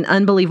 It's an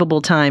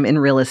unbelievable time in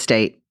real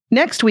estate.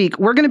 Next week,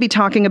 we're going to be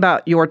talking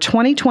about your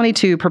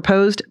 2022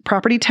 proposed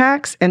property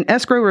tax and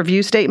escrow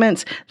review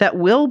statements that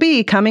will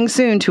be coming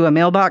soon to a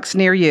mailbox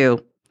near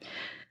you.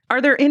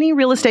 Are there any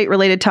real estate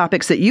related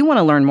topics that you want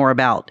to learn more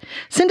about?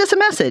 Send us a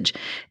message.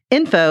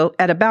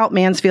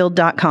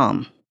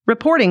 info@aboutmansfield.com.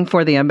 Reporting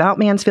for the About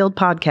Mansfield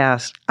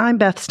podcast, I'm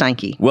Beth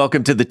Steinke.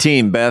 Welcome to the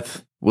team,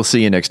 Beth. We'll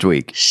see you next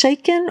week.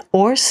 Shaken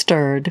or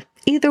stirred,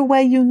 either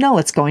way you know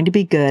it's going to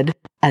be good,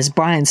 as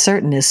Brian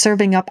Certain is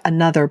serving up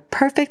another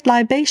perfect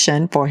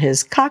libation for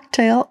his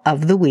cocktail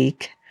of the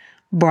week.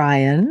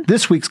 Brian?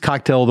 This week's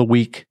cocktail of the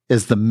week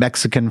is the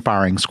Mexican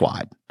Firing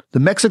Squad. The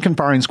Mexican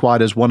Firing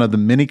Squad is one of the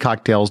many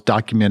cocktails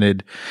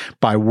documented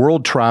by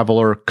world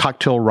traveler,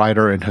 cocktail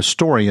writer, and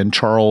historian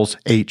Charles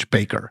H.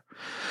 Baker.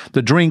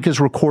 The drink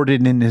is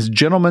recorded in his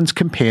Gentleman's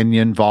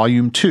Companion,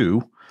 Volume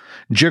 2,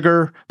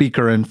 Jigger,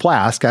 Beaker, and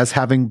Flask, as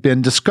having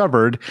been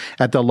discovered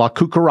at the La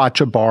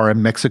Cucaracha bar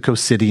in Mexico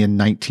City in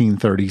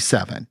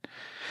 1937.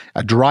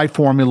 A dry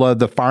formula,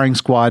 the Firing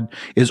Squad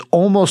is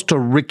almost a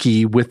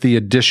Ricky with the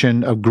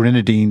addition of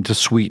grenadine to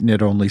sweeten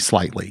it only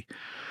slightly.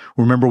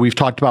 Remember, we've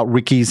talked about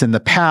Rickies in the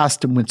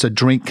past, and it's a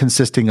drink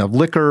consisting of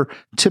liquor,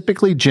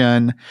 typically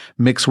gin,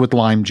 mixed with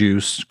lime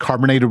juice,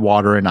 carbonated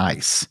water, and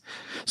ice.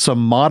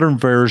 Some modern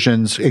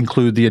versions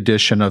include the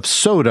addition of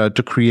soda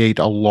to create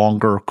a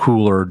longer,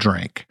 cooler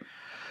drink.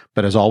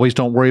 But as always,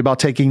 don't worry about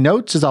taking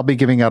notes, as I'll be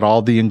giving out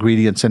all the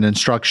ingredients and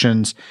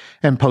instructions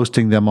and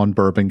posting them on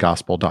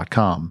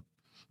bourbongospel.com.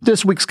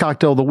 This week's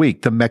cocktail of the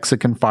week, the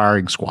Mexican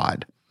Firing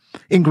Squad.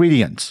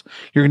 Ingredients.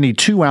 You're going to need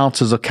 2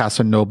 ounces of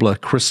Casa Noble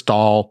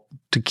Cristal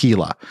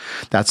tequila.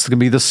 That's going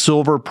to be the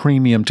silver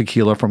premium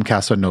tequila from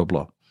Casa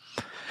Noble.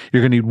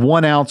 You're going to need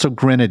 1 ounce of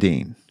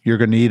grenadine. You're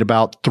going to need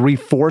about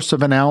 3/4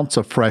 of an ounce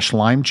of fresh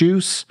lime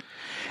juice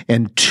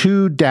and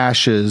 2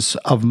 dashes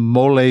of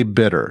mole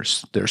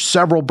bitters. There's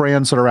several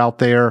brands that are out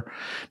there.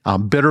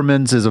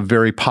 Bitterman's is a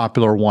very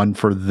popular one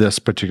for this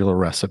particular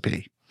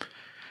recipe.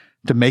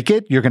 To make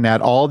it, you're going to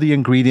add all the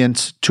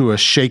ingredients to a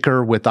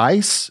shaker with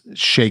ice,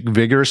 shake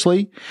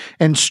vigorously,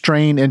 and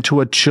strain into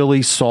a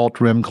chili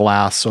salt-rimmed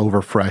glass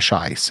over fresh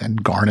ice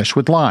and garnish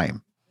with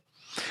lime.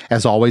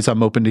 As always,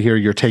 I'm open to hear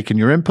your take and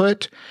your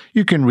input.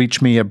 You can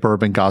reach me at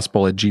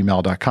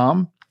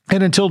bourbongospel@gmail.com.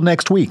 And until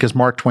next week, as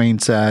Mark Twain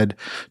said,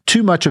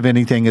 too much of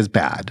anything is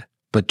bad,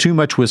 but too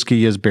much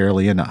whiskey is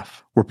barely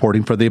enough.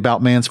 Reporting for the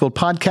About Mansfield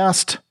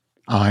podcast,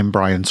 I'm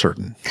Brian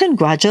Certain.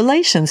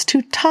 Congratulations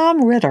to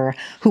Tom Ritter,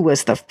 who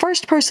was the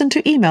first person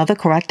to email the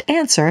correct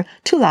answer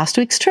to last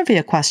week's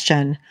trivia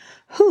question.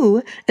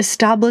 Who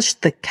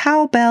established the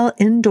Cowbell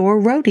Indoor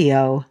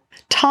Rodeo?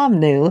 Tom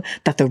knew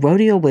that the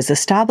rodeo was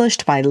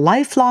established by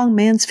lifelong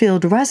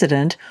Mansfield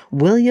resident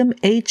William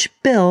H.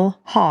 Bill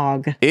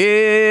Hogg.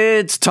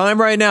 It's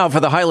time right now for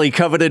the highly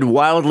coveted,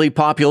 wildly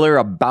popular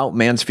About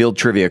Mansfield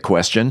trivia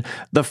question.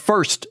 The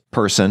first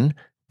person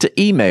to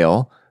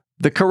email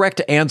the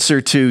correct answer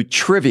to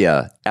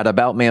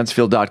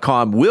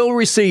trivia@aboutmansfield.com will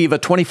receive a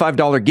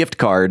 $25 gift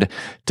card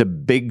to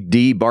Big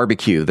D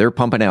Barbecue. They're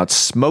pumping out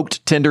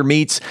smoked tender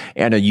meats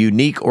and a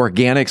unique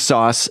organic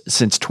sauce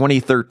since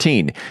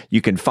 2013.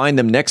 You can find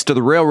them next to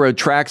the railroad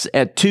tracks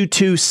at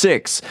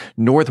 226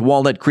 North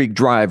Walnut Creek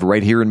Drive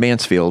right here in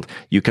Mansfield.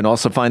 You can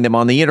also find them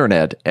on the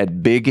internet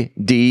at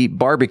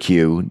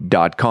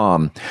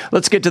bigdbarbecue.com.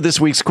 Let's get to this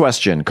week's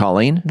question,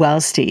 Colleen. Well,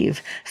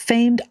 Steve,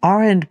 famed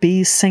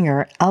R&B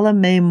singer Ella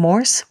Mae Morse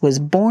was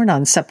born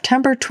on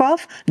September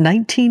 12,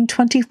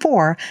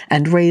 1924,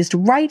 and raised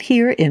right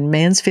here in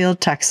Mansfield,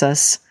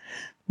 Texas.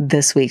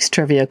 This week's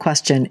trivia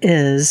question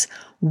is,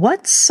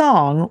 what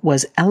song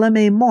was Ella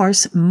Mae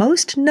Morse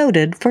most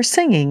noted for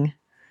singing?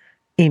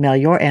 Email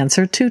your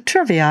answer to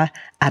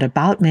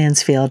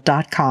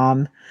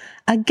trivia@aboutmansfield.com.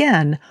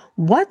 Again,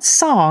 what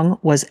song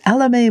was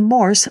Ella Mae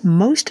Morse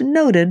most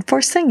noted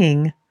for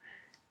singing?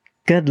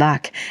 Good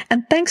luck,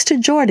 and thanks to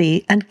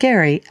Jordy and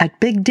Gary at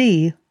Big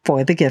D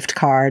for the gift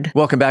card.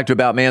 Welcome back to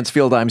About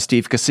Mansfield. I'm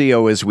Steve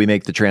Casillo as we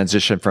make the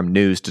transition from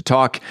news to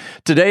talk.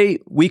 Today,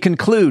 we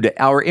conclude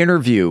our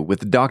interview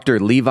with Dr.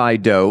 Levi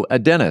Doe, a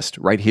dentist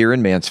right here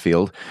in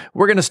Mansfield.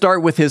 We're going to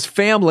start with his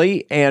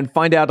family and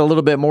find out a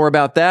little bit more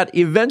about that.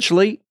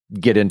 Eventually,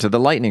 get into the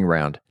lightning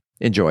round.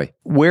 Enjoy.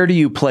 Where do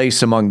you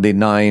place among the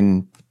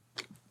 9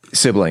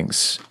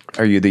 siblings?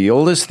 Are you the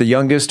oldest, the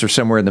youngest, or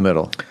somewhere in the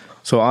middle?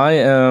 So I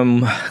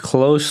am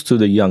close to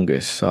the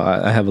youngest. So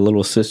I have a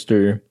little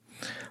sister,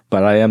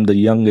 but I am the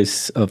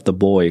youngest of the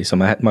boys. So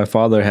my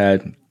father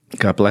had,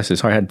 God bless his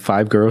heart, had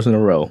 5 girls in a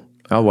row.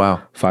 Oh, wow.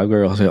 5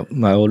 girls,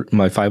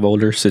 my 5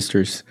 older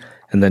sisters.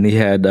 And then he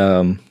had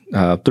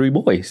 3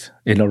 boys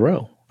in a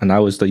row. And I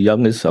was the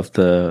youngest of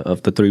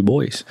the 3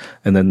 boys.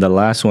 And then the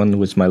last one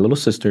was my little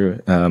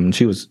sister.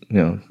 She was,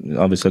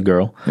 obviously a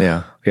girl.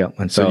 Yeah. Yeah.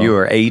 And so you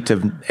were eighth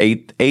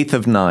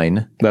of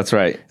 9. That's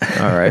right.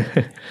 All right.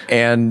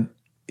 And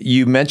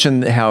you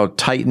mentioned how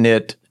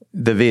tight-knit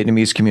the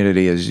Vietnamese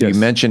community is. Yes. You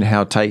mentioned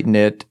how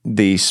tight-knit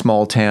the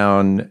small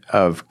town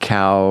of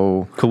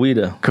Coweta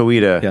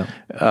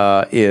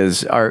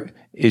is.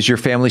 Is your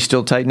family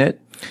still tight-knit?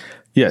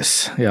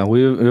 Yes. Yeah,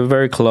 we're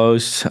very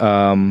close.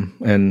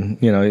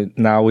 And,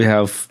 now we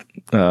have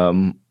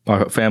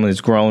our family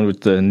has grown with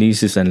the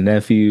nieces and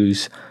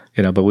nephews,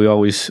 but we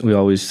always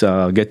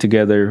get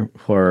together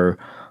for,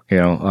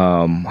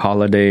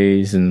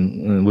 holidays,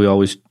 and we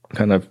always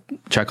kind of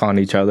check on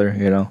each other,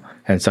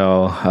 And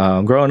so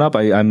growing up,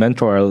 I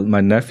mentor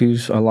my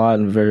nephews a lot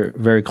and very,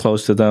 very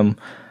close to them.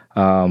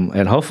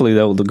 And hopefully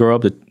they'll grow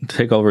up to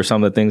take over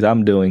some of the things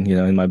I'm doing,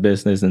 in my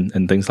business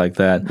and things like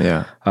that.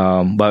 Yeah.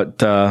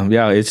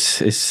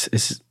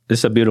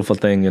 It's a beautiful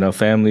thing.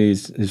 Family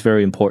is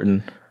very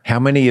important. How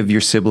many of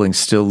your siblings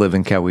still live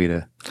in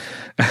Coweta?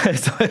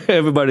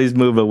 Everybody's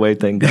moved away,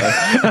 thank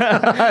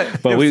God.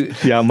 But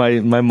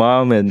my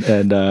mom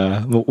and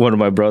one of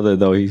my brother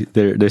though,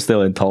 they're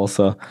still in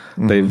Tulsa.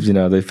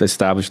 Mm-hmm. They've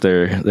established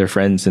their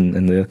friends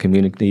in the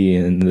community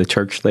and the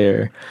church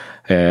there.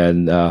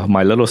 And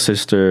my little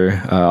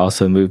sister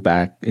also moved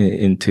back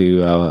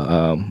into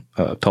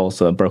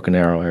Tulsa, Broken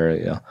Arrow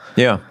area.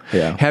 Yeah.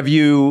 Have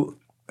you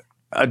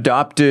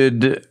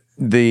adopted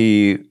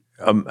the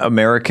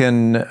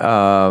American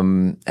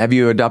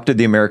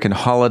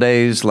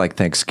holidays like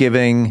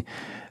Thanksgiving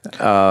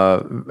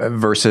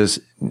versus,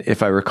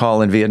 if I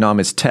recall, in Vietnam,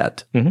 it's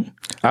Tet? Mm-hmm.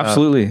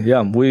 Absolutely,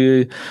 yeah.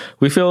 We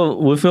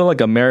feel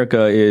like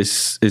America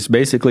is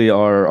basically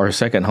our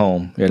second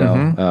home,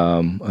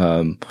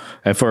 Mm-hmm.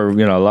 And for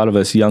a lot of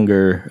us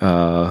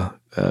younger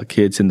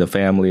kids in the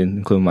family,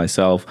 including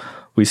myself,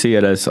 we see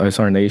it as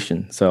our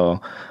nation. So.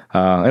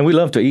 And we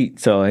love to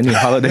eat, so any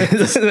holiday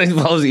that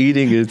involves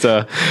eating, it's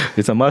a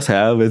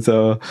must-have.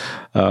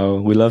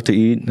 We love to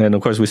eat, and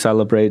of course we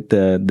celebrate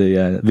the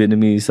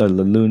Vietnamese the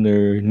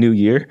Lunar New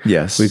Year.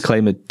 Yes, we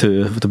claim it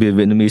to be a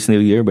Vietnamese New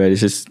Year, but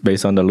it's just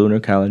based on the lunar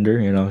calendar.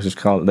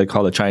 They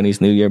call it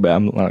Chinese New Year, but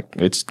I'm like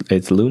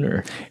it's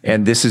lunar.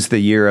 And this is the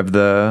year of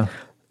the.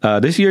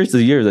 This year is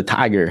the year of the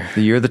tiger.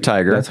 The year of the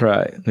tiger. That's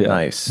right. Yeah.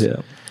 Nice.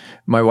 Yeah.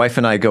 My wife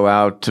and I go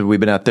out. We've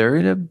been out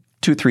there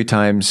 2-3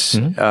 times,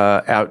 mm-hmm.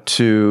 Out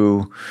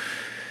to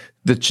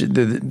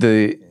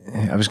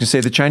I was going to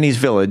say the Chinese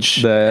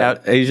Village,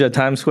 Asia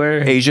Times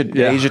Square.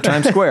 Asia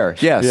Times Square.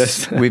 Yes.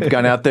 Yes. We've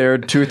gone out there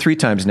 2 or 3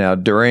 times now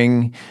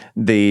during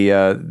the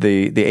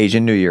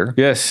Asian New Year.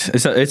 Yes,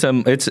 it's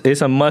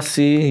a must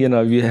see. You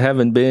know, if you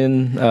haven't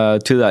been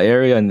to that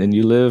area and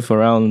you live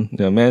around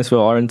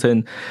Mansfield,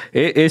 Arlington,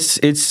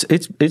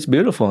 it's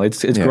beautiful.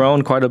 It's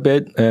grown quite a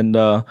bit,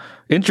 and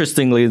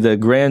interestingly, the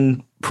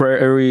Grand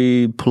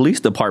Prairie Police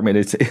Department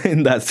is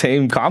in that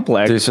same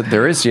complex.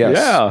 There is, yes.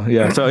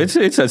 Yeah. So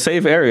it's a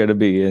safe area to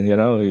be in,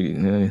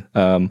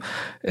 and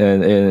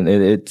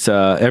it's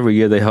every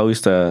year they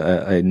host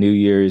a New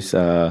Year's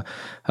show.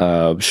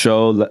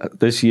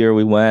 This year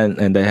we went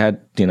and they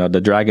had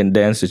the Dragon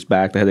Dance is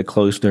back. They had it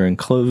closed during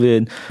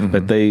COVID,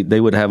 but they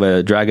would have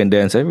a Dragon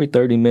Dance every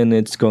 30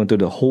 minutes going through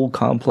the whole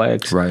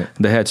complex. Right.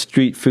 They had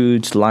street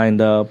foods lined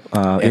up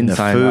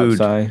inside and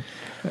outside.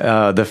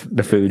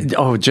 The food.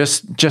 Oh,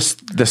 just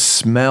the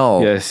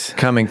smell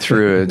coming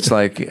through. It's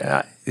like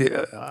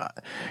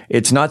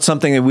it's not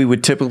something that we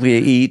would typically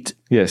eat.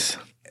 Yes.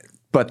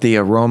 But the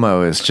aroma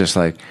is just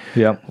like,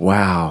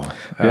 wow.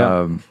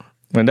 Yeah.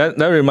 And that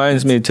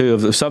reminds me too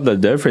of some of the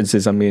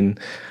differences. I mean,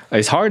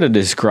 it's hard to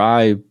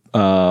describe,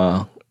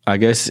 I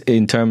guess,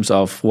 in terms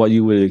of what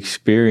you would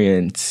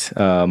experience.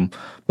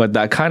 But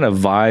that kind of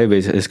vibe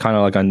is kind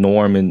of like a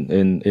norm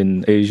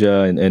in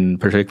Asia and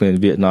particularly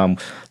in Vietnam.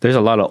 There's a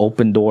lot of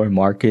open door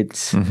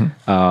markets,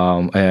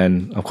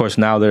 and of course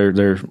now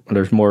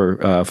there's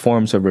more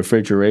forms of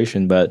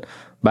refrigeration. But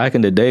back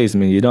in the days, I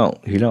mean, you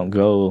don't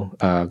go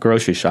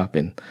grocery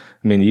shopping.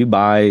 I mean, you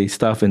buy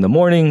stuff in the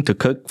morning to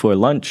cook for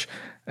lunch,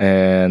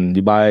 and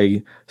you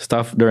buy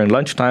stuff during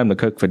lunchtime to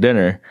cook for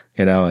dinner.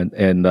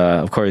 And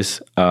of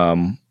course,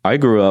 I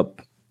grew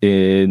up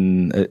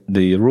in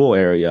the rural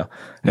area.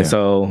 And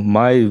so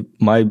my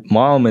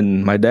mom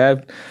and my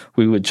dad,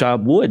 we would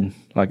chop wood.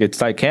 Like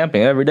it's like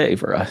camping every day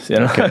for us.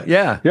 Okay.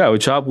 Yeah. We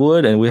chop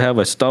wood and we have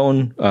a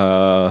stone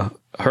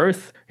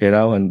hearth,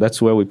 and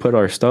that's where we put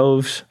our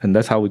stoves and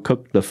that's how we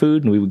cook the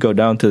food. And we would go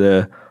down to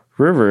the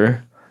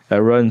river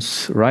that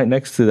runs right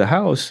next to the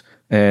house.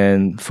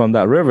 And from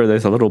that river,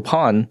 there's a little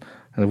pond.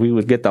 And we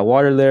would get the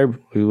water there.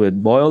 We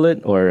would boil it.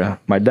 Or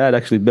my dad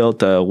actually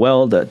built a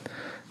well that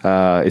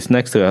it's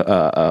next to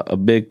a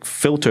big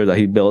filter that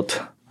he built.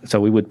 So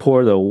we would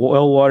pour the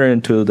well water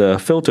into the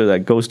filter that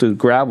goes through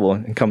gravel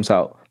and comes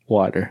out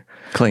water.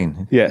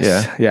 Clean.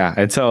 Yes. Yeah.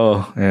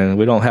 And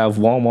we don't have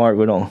Walmart.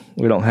 We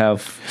don't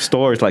have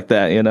stores like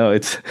that.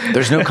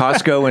 There's no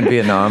Costco in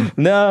Vietnam.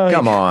 No.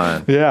 Come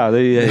on. Yeah.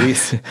 You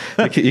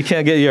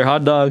can't get your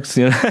hot dogs.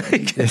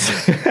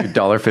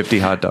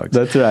 $1.50 hot dogs.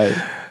 That's right.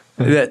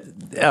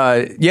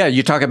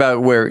 You talk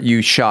about where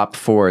you shop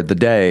for the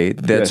day.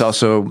 That's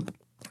also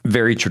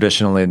very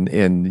traditional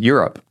in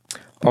Europe.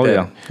 Oh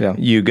yeah.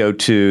 You go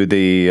to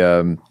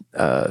the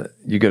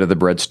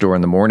bread store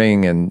in the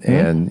morning,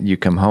 and you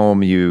come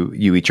home. You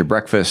eat your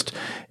breakfast.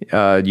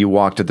 You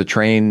walk to the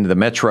train, the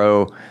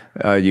metro.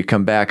 You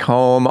come back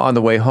home. On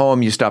the way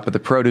home, you stop at the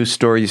produce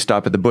store. You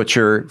stop at the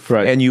butcher,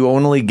 and you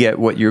only get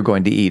what you're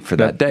going to eat for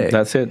that day.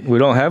 That's it. We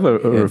don't have a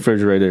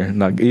refrigerator.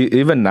 Like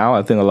even now,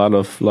 I think a lot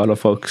of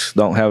folks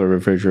don't have a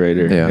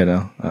refrigerator.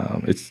 Yeah.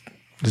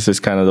 This is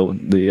kind of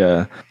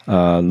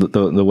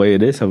the way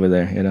it is over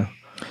there.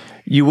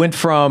 You went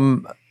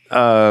from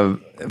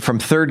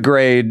third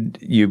grade.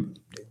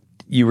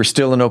 You were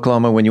still in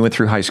Oklahoma when you went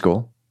through high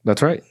school.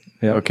 That's right.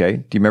 Yeah. Okay.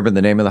 Do you remember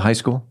the name of the high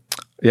school?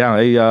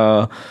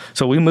 Yeah.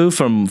 So we moved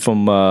from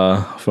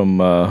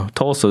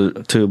Tulsa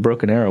to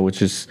Broken Arrow,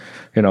 which is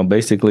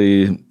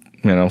basically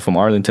from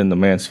Arlington to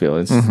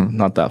Mansfield. It's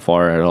not that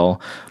far at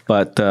all.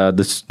 But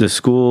the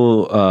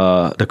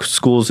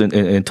schools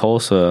in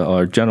Tulsa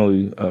are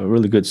generally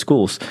really good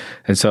schools.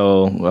 And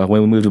so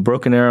when we moved to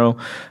Broken Arrow,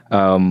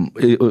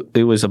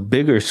 it was a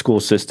bigger school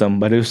system,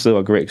 but it was still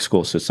a great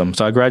school system.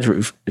 So I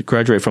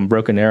graduated from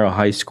Broken Arrow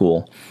High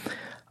School,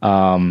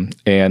 and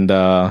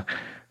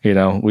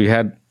we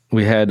had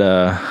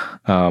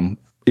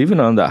even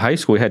on the high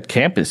school we had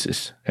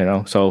campuses.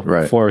 So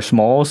for a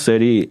small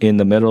city in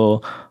the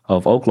middle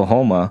of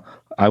Oklahoma,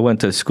 I went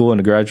to school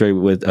and graduated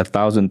with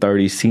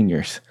 1,030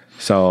 seniors.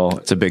 So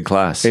it's a big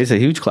class. It's a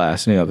huge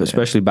class,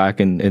 especially back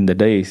in the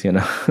days,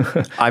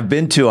 I've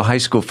been to a high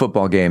school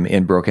football game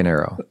in Broken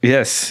Arrow.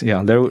 Yes,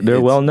 yeah,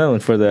 they're well known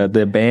for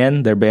the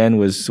band. Their band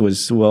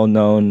was well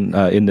known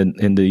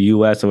in the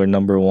U.S. They were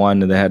number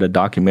one, and they had a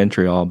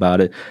documentary all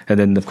about it. And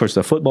then of course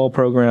the football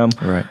program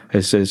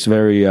is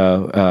very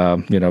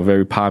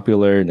very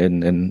popular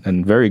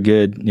and very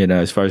good,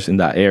 as far as in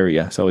that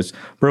area. So it's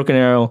Broken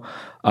Arrow.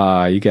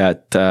 You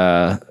got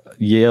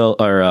Yale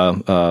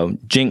or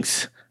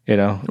Jinx.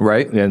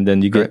 And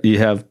then you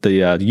have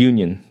the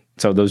Union.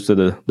 So those are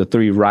the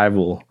three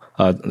rivalries.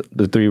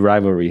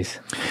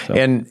 So.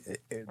 And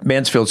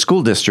Mansfield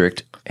School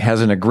District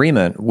has an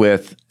agreement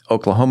with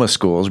Oklahoma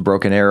schools,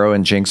 Broken Arrow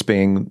and Jinx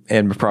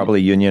and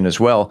probably Union as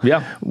well.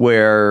 Yeah.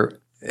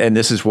 And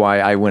this is why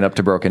I went up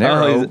to Broken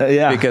Arrow,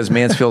 because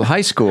Mansfield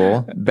High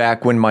School,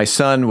 back when my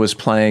son was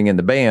playing in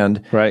the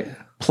band,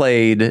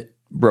 played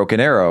Broken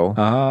Arrow.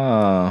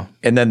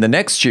 And then the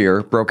next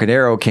year, Broken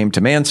Arrow came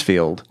to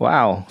Mansfield.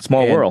 Wow,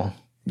 small world.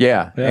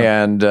 Yeah.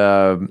 And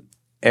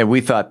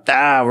we thought,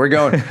 we're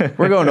going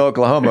to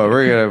Oklahoma.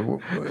 We're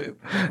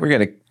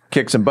gonna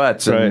kick some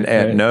butts.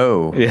 And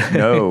no,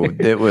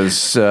 it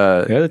was. You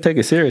had to take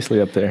it seriously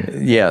up there.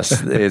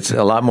 Yes, it's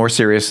a lot more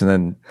serious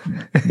than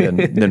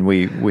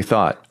we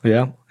thought.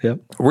 Yeah.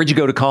 Where'd you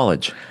go to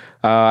college?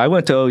 I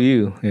went to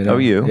OU.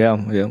 OU?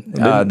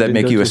 Yeah. That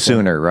make you a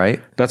Sooner,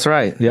 right? That's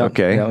right. Yeah.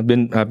 Okay. Yeah, I've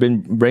been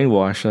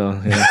brainwashed. So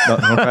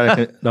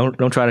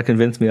don't try to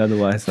convince me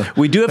otherwise. So.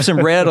 We do have some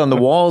red on the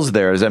walls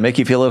there. Does that make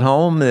you feel at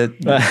home?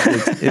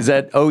 Is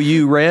that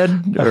OU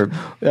red? Or?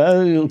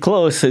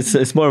 Close.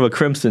 It's more of a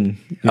crimson.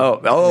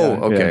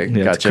 Okay.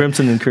 Yeah, Gotcha. It's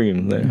crimson and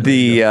cream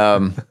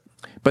there.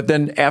 But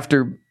then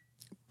after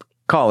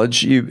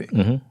college,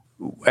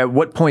 at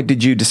what point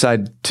did you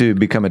decide to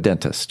become a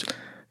dentist?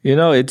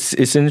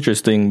 It's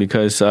interesting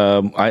because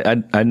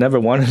I never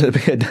wanted to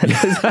be a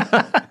dentist.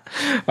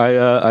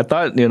 I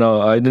thought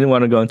I didn't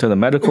want to go into the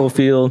medical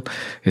field.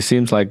 It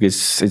seems like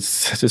it's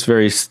just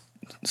very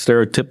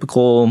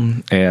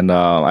stereotypical, and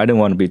I didn't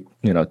want to be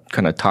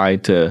kind of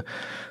tied to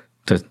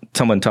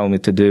someone telling me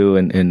to do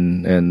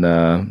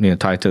and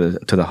tied to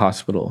the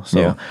hospital.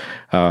 So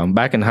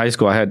back in high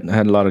school, I had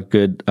a lot of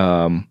good.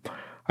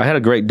 I had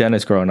a great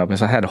dentist growing up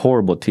because I had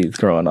horrible teeth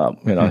growing up.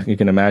 You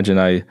can imagine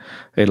I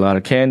ate a lot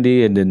of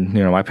candy, and then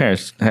my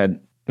parents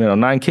had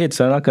 9 kids,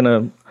 so they're not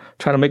gonna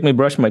try to make me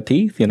brush my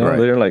teeth. Right.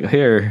 They're like,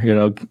 here,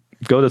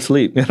 go to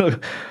sleep,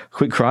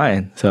 quit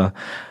crying. So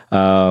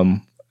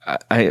I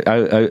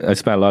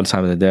spent a lot of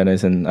time with the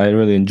dentist, and I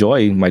really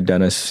enjoy my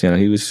dentist.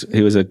 He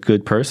was a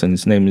good person.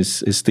 His name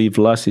is Steve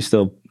Lusk. He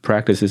still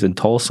practices in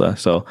Tulsa.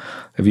 So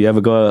if you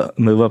ever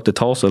move up to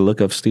Tulsa,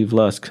 look up Steve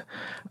Lusk.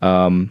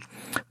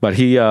 But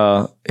he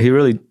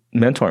really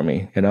mentored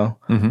me,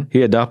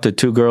 He adopted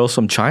 2 girls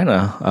from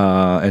China.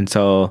 And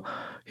so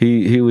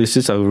he was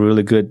just a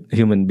really good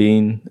human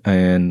being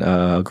and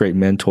a great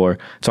mentor.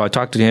 So I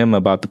talked to him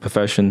about the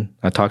profession.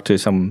 I talked to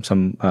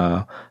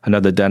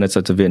another dentist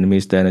that's a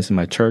Vietnamese dentist in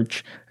my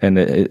church. And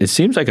it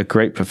seems like a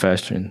great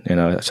profession,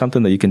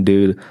 something that you can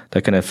do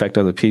that can affect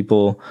other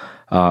people.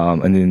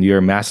 And then you're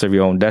a master of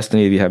your own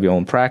destiny if you have your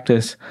own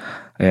practice.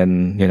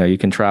 And, you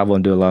can travel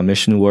and do a lot of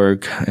mission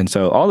work. And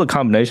so all the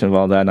combination of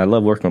all that, and I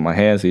love working with my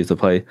hands. I used to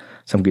play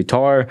some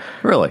guitar.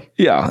 Really?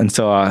 Yeah. And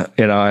so, I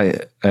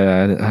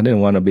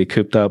didn't want to be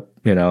cooped up,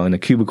 in a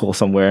cubicle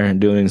somewhere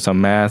and doing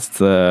some math,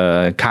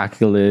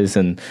 calculus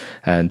and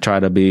try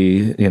to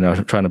be,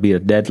 trying to beat a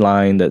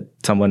deadline that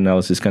someone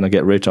else is going to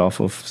get rich off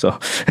of. So,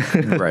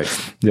 right.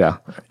 Yeah.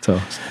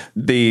 So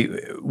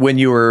when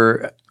you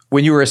were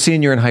a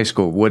senior in high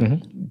school,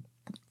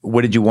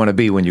 what did you want to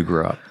be when you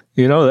grew up?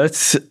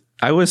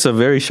 I was a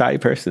very shy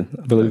person,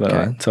 believe it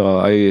or not. So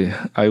I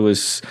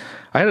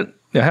had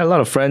a lot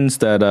of friends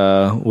that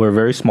were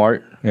very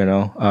smart,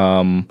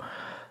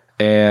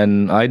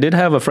 and I did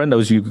have a friend that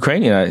was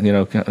Ukrainian.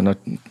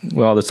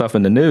 With all the stuff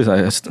in the news,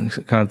 I was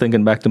kind of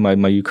thinking back to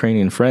my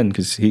Ukrainian friend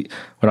because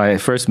when I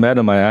first met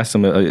him, I asked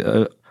him,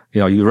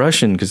 are you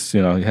Russian? Because he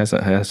has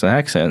an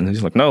accent. And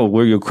he's like, no,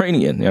 we're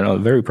Ukrainian.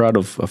 Very proud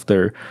of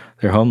their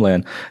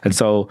homeland. And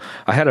so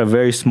I had a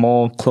very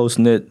small, close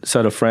knit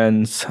set of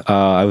friends.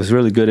 I was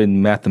really good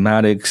in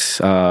mathematics.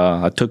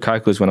 I took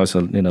calculus when I was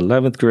in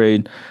 11th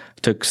grade.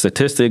 Took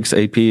statistics,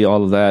 AP,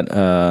 all of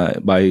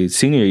that by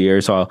senior year.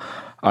 So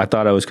I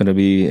thought I was going to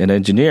be an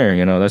engineer.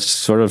 That's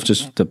sort of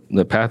just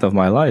the path of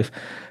my life.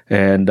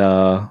 And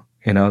I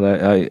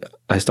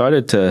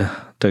started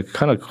to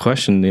kind of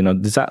question,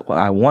 is that what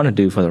I want to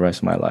do for the rest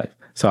of my life?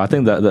 So I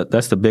think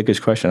that's the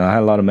biggest question. I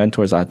had a lot of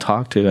mentors I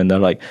talked to, and they're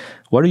like,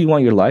 what do you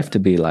want your life to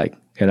be like?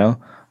 And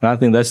I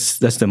think that's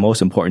the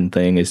most important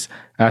thing is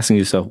asking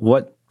yourself,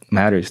 what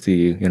matters to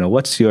you?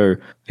 What's your,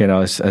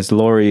 as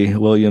Lori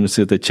Williams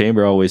at the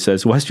Chamber always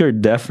says, what's your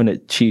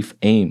definite chief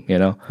aim?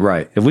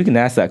 Right. If we can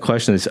ask that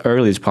question as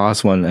early as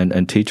possible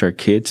and teach our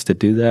kids to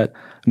do that,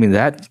 I mean,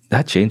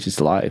 that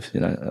changes lives,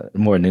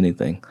 more than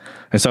anything.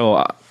 And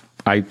so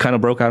I kind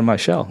of broke out of my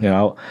shell.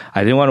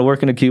 I didn't want to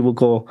work in a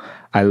cubicle.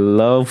 I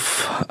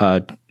love,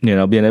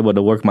 being able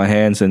to work my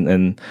hands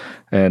and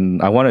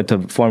I wanted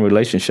to form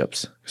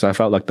relationships because I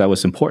felt like that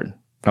was important.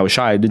 I was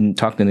shy. I didn't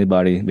talk to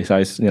anybody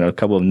besides, a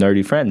couple of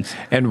nerdy friends.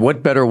 And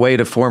what better way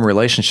to form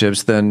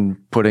relationships than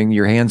putting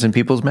your hands in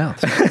people's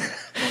mouths?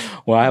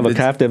 Well, I have a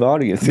captive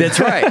audience. That's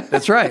right.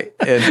 That's right.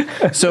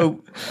 And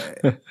so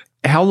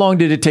how long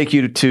did it take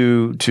you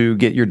to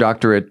get your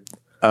doctorate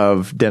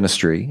of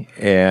dentistry?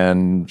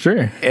 And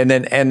sure. And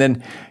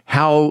then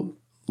how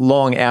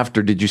long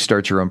after did you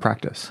start your own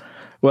practice?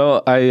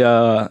 Well,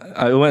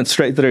 I went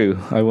straight through.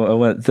 I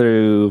went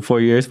through 4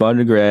 years of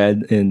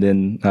undergrad, and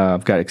then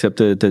got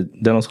accepted to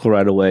dental school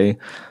right away.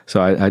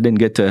 So I didn't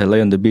get to lay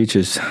on the beach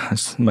as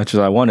much as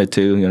I wanted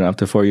to,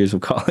 after 4 years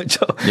of college.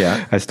 So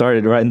yeah, I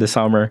started right in the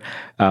summer,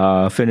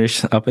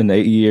 finished up in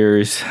 8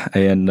 years,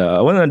 and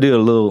I wanted to do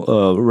a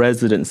little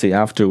residency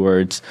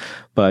afterwards.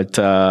 But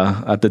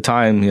at the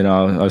time,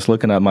 I was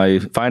looking at my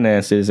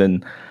finances,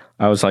 and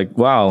I was like,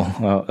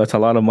 wow, that's a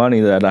lot of money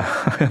that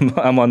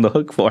I'm on the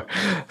hook for.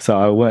 So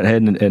I went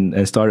ahead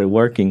and started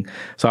working.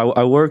 So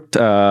I worked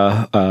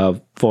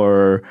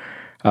for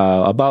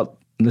about,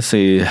 let's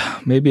see,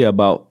 maybe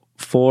about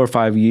 4 or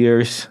 5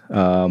 years.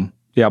 About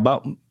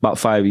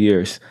 5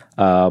 years.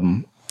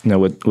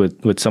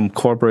 With some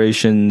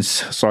corporations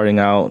starting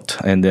out,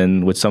 and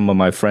then with some of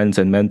my friends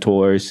and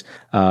mentors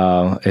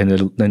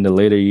in the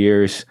later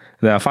years.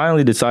 And then I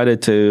finally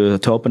decided to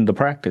open the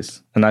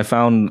practice, and I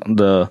found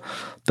the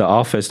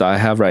office that I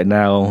have right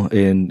now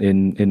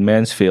in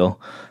Mansfield,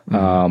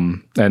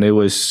 and it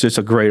was just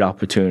a great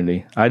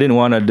opportunity. I didn't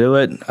want to do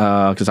it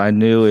because I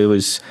knew it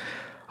was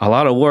a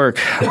lot of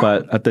work,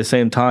 but at the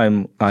same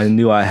time, I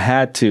knew I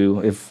had to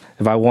if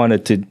I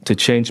wanted to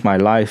change my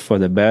life for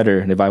the better,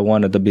 and if I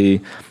wanted to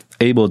be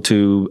able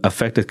to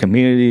affect the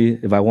community,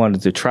 if I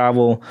wanted to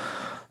travel,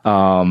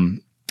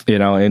 and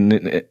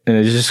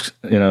it's just,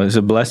 it's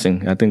a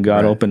blessing. I think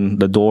God opened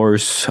the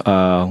doors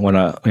when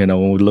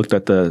we looked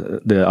at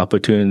the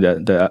opportunity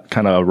that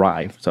kind of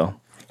arrived. So,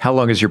 how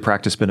long has your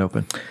practice been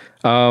open?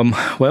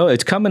 Well,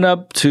 it's coming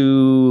up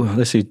to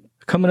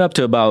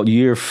about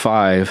year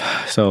 5.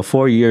 So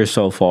 4 years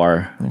so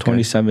far. Okay.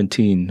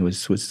 2017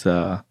 was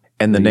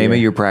and the name of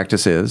your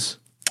practice is?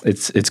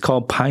 It's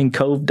called Pine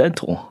Cove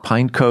Dental.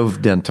 Pine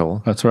Cove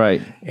Dental. That's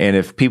right. And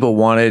if people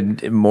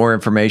wanted more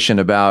information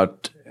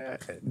about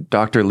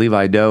Dr.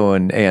 Levi Doe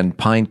and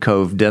Pine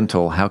Cove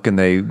Dental, how can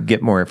they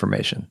get more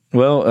information?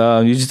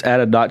 Well, you just add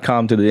a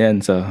 .com to the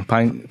end, so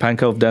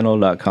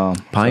pinecovedental.com.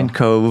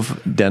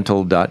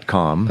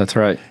 Pinecovedental.com. That's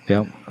right.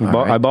 Yeah.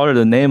 I borrowed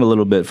the name a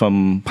little bit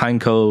from Pine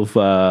Cove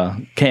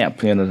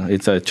Camp.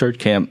 It's a church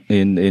camp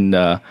in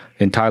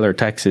Tyler,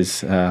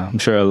 Texas. I'm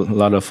sure a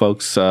lot of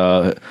folks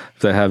that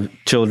have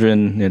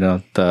children,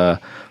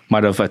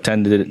 might have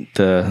attended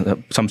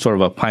some sort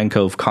of a Pine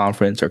Cove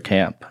conference or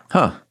camp.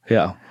 Huh.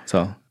 Yeah.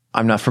 So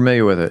I'm not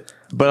familiar with it,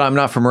 but I'm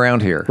not from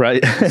around here.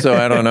 Right. So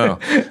I don't know.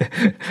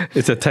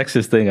 It's a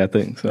Texas thing, I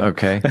think. So.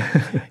 Okay.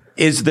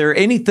 Is there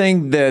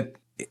a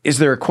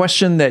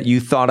question that you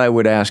thought I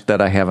would ask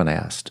that I haven't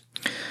asked?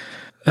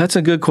 That's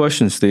a good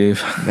question,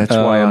 Steve. That's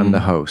why I'm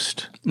the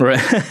host. Right.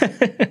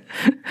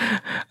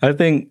 I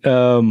think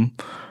talking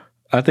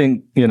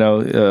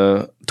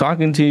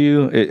to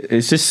you,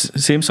 it just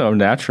seems so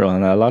natural,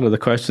 and a lot of the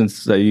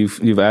questions that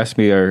you've asked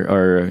me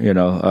are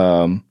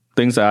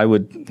things that I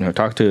would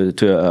talk to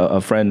a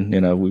friend.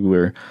 We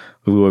were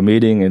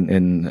meeting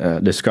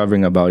and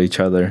discovering about each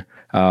other.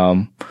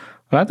 And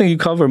I think you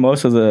cover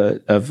most of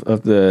the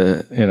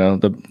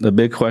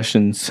big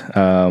questions.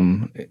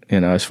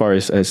 As far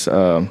as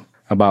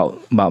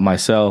about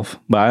myself.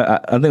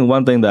 But I think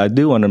one thing that I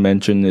do want to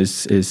mention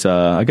is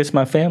I guess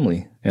my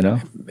family.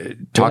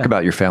 Talk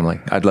about your family.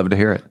 I'd love to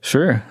hear it.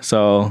 Sure.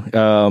 So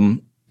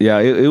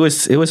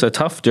it was a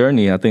tough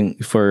journey, I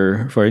think,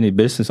 for any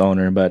business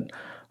owner, but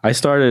I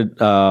started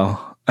a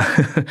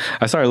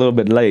little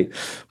bit late,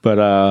 but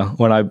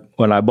when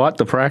I bought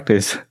the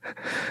practice,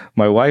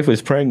 my wife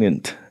was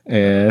pregnant,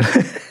 and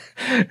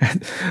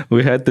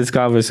we had this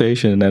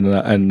conversation,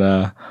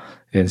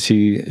 and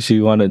she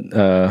wanted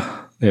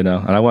and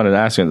I wanted to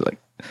ask her, like,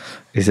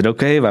 is it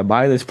okay if I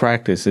buy this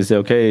practice? Is it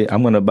okay?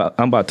 I'm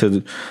about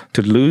to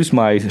lose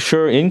my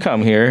sure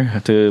income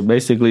here to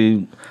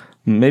basically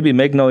maybe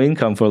make no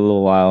income for a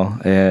little while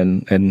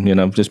and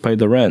just pay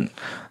the rent.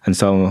 And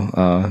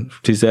so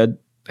she said,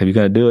 if you're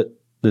going to do it,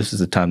 this is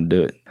the time to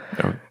do it.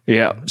 Oh.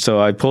 Yeah.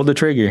 So I pulled the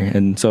trigger.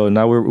 And so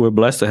now we're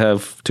blessed to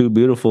have 2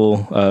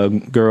 beautiful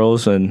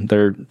girls, and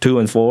they're 2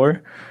 and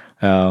 4.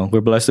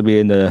 We're blessed to be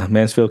in the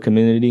Mansfield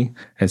community.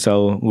 And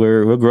so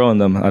we're growing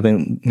them. I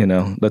think,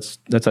 that's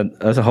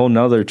a whole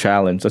nother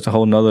challenge. That's a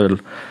whole nother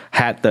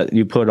hat that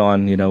you put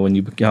on, when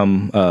you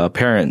become a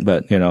parent.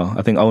 But,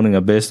 I think owning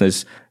a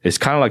business is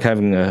kind of like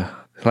having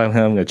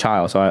a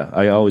child. So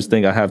I always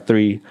think I have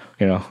 3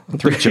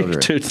 children.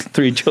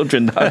 3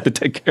 children that I have to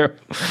take care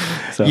of.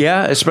 So.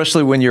 Yeah,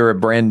 especially when you're a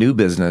brand new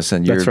business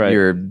and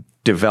you're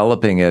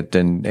developing it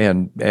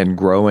and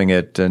growing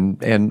it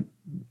and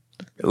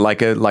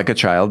like a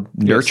child,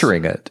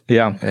 nurturing it.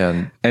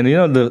 Yeah. And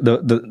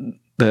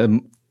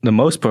the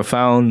most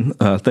profound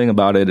thing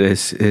about it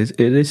is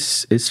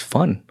it's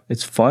fun.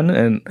 It's fun,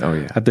 and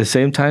at the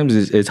same time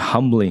it's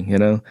humbling.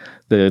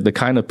 The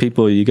kind of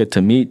people you get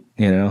to meet.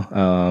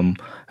 And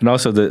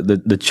also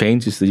the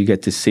changes that you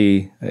get to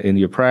see in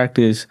your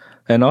practice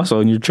and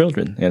also in your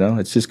children.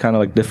 It's just kind of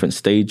like different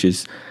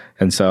stages.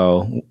 And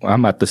so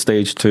I'm at the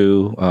stage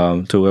to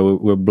where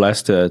we're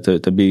blessed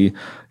to be,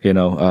 be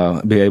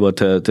able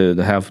to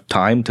have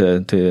time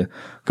to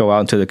go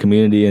out into the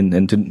community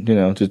and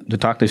to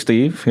talk to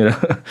Steve,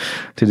 to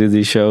do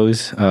these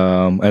shows,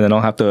 and then I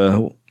don't have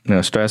to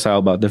stress out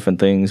about different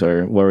things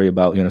or worry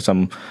about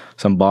some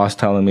boss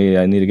telling me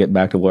I need to get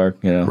back to work.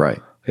 Right.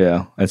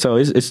 Yeah, and so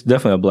it's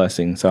definitely a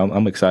blessing. So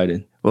I'm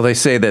excited. Well, they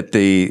say that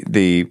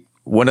the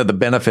one of the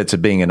benefits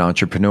of being an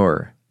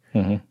entrepreneur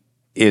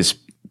is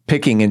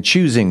picking and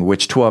choosing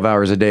which 12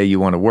 hours a day you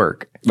want to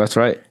work. That's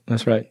right.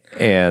 That's right.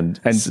 And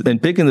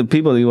picking the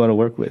people that you want to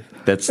work with.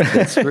 That's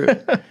true.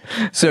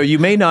 So you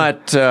may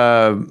not,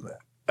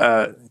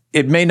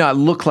 it may not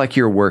look like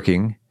you're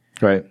working.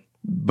 Right.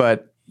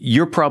 But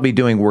you're probably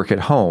doing work at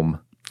home.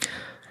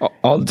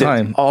 All the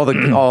time. All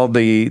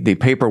the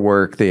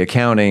paperwork, the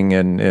accounting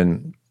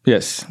and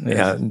yes.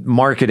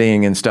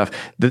 Marketing and stuff,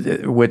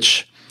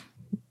 which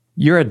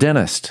you're a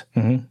dentist,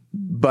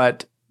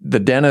 but the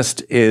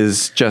dentist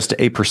is just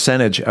a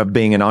percentage of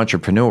being an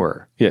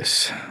entrepreneur.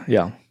 Yes.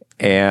 Yeah.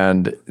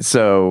 And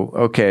so,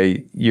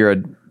 okay,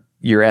 you're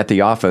at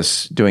the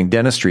office doing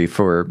dentistry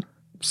for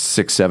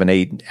 6, 7,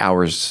 8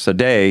 hours a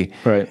day.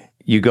 Right.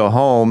 You go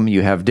home,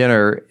 you have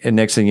dinner, and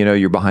next thing you know,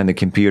 you're behind the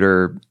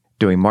computer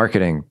doing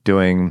marketing,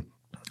 doing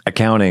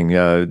accounting,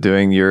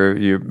 doing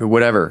your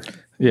whatever.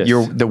 Yes.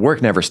 The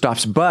work never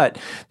stops. But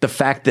the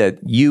fact that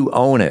you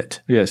own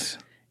it, yes,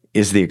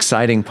 is the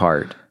exciting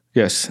part.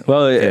 Yes.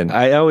 Well,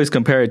 I always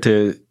compare it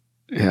to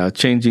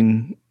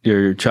changing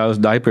your child's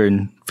diaper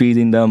and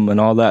feeding them and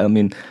all that. I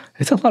mean,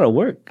 it's a lot of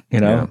work,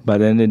 Yeah. But at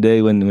the end of the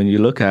day, when you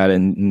look at it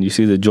and you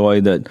see the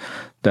joy that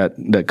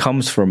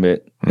comes from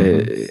it,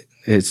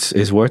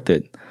 it's worth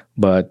it.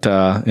 But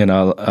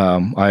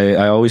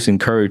I always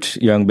encourage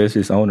young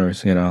business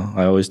owners.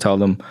 I always tell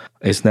them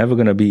it's never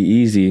going to be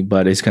easy,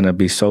 but it's going to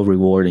be so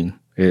rewarding,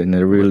 and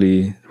it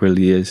really,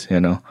 really is.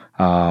 And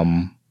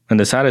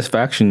the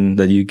satisfaction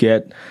that you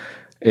get,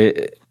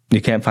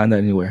 you can't find that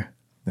anywhere.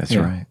 That's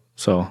right.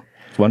 So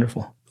it's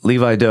wonderful.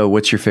 Levi Dough,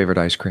 what's your favorite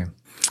ice cream?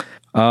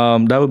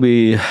 That would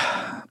be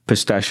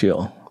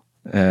pistachio.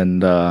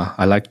 And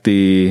I like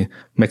the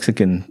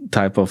Mexican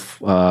type of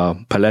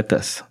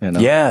paletas.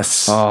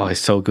 Yes. Oh, it's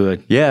so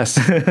good. Yes.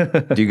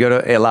 Do you go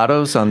to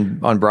Helados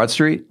on Broad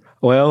Street?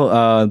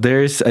 Well,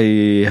 there's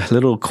a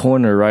little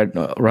corner right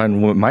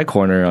my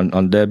corner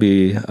on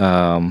Debbie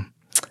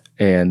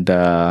and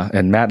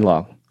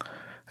Matlock.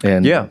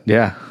 And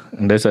yeah.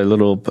 And there's a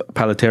little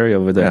paleteria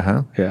over there.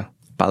 Uh-huh. Yeah.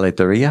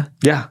 Paleteria?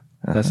 Yeah.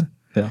 That's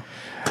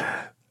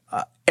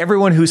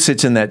everyone who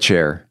sits in that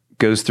chair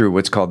goes through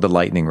what's called the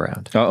lightning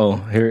round. Uh-oh,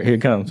 here it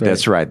comes. Right?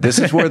 That's right. This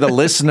is where the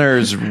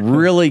listeners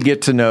really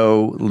get to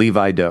know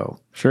Levi Dough.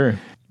 Sure.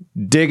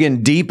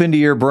 Digging deep into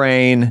your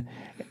brain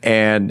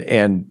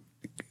and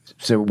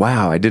say,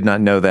 wow, I did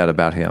not know that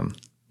about him.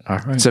 All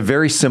right. It's a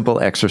very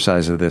simple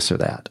exercise of this or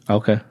that.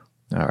 Okay.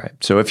 All right.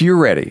 So if you're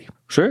ready.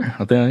 Sure.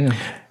 I think I am.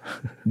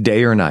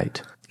 Day or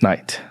night?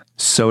 Night.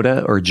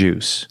 Soda or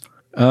juice?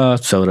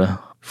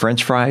 Soda.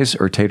 French fries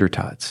or tater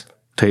tots?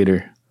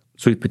 Tater.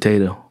 Sweet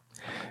potato.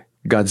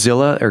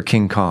 Godzilla or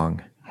King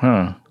Kong?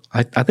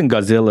 I think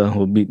Godzilla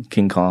will beat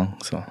King Kong.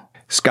 So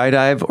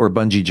skydive or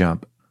bungee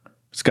jump?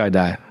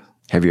 Skydive.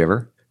 Have you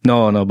ever?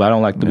 No, but I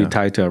don't like to be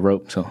tied to a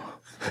rope. So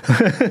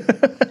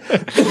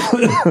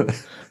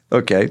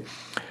okay.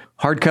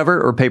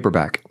 Hardcover or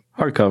paperback?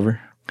 Hardcover.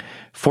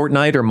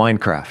 Fortnite or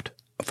Minecraft?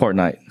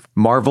 Fortnite.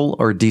 Marvel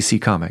or DC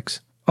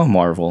Comics? Oh,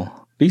 Marvel.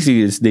 DC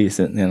is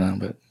decent,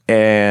 but.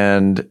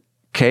 And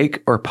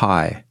cake or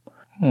pie?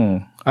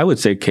 I would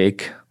say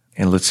cake.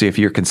 And let's see if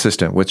you're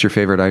consistent. What's your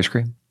favorite ice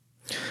cream?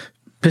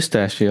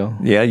 Pistachio.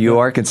 Yeah, you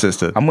are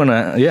consistent. I'm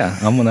gonna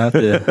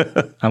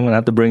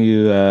have to bring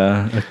you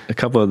a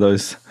couple of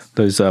those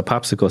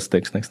popsicle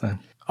sticks next time.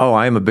 Oh,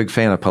 I am a big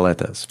fan of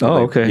paletas.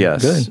 Oh, okay.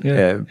 Yes. Good.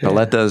 Yeah.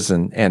 Paletas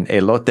and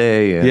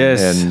elote.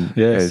 And,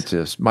 yes. It's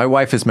just, my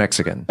wife is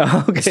Mexican.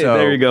 Okay, so,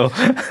 there you go.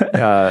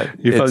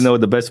 You probably know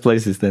the best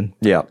places then.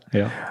 Yeah.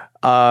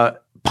 Yeah.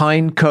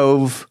 Pine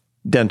Cove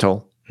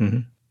Dental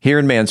here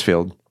in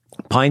Mansfield.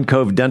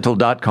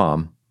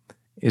 PineCoveDental.com.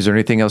 Is there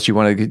anything else you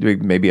want to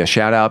give, maybe a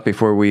shout out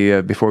before we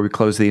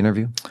close the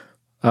interview?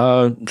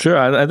 Sure.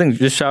 I think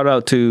just shout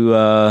out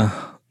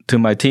to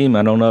my team.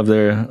 I don't know if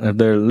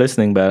they're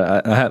listening,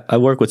 but I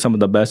work with some of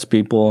the best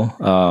people.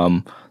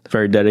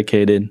 Very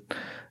dedicated,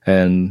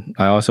 and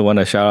I also want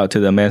to shout out to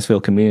the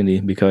Mansfield community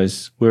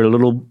because we're a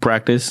little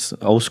practice,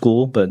 old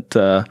school, but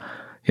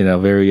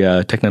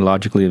very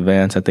technologically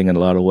advanced. I think in a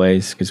lot of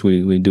ways because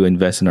we do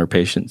invest in our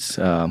patients.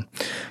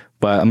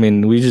 But I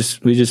mean, we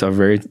just are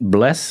very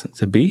blessed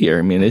to be here.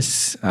 I mean,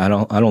 I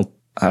don't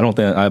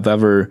think I've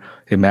ever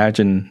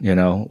imagined,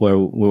 where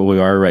we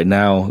are right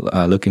now.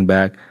 Looking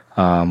back,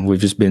 we've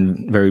just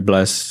been very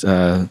blessed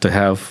to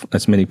have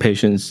as many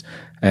patients.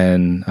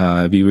 And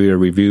if you read our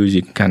reviews,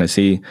 you can kind of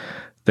see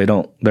they're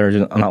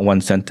not one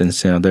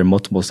sentence. They're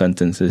multiple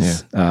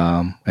sentences.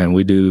 Yeah. And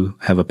we do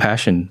have a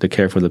passion to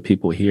care for the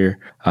people here.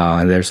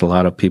 And there's a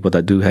lot of people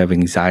that do have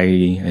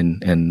anxiety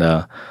and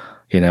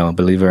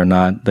believe it or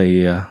not,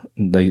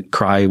 they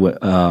cry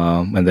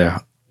and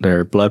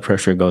their blood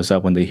pressure goes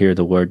up when they hear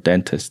the word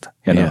dentist.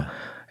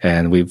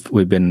 And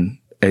we've been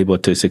able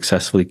to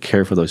successfully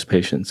care for those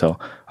patients. So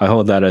I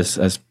hold that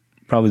as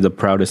probably the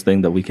proudest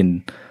thing that we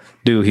can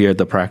do here at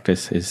the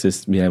practice is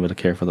just being able to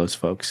care for those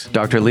folks.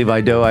 Dr.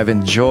 Levi Dough, I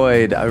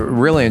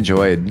really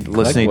enjoyed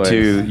listening Likewise.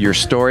 to your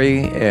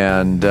story,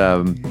 and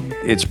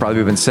it's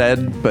probably been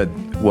said, but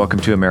welcome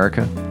to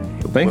America.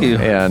 Thank you.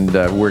 And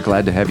we're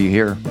glad to have you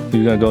here.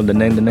 You're going to go the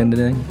name?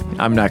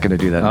 I'm not going to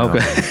do that.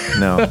 Okay.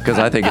 No, because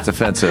I think it's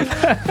offensive.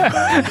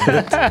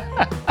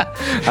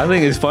 I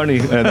think it's funny,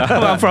 and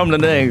I'm from Da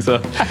Nang, so.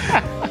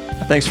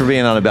 Thanks for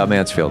being on About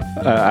Mansfield.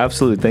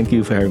 Absolutely. Thank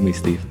you for having me,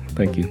 Steve.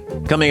 Thank you.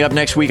 Coming up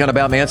next week on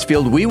About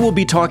Mansfield, we will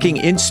be talking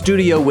in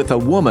studio with a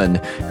woman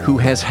who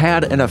has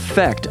had an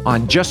effect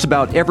on just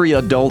about every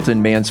adult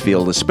in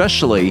Mansfield,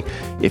 especially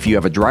if you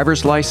have a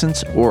driver's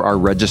license or are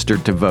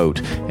registered to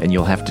vote. And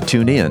you'll have to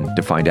tune in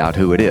to find out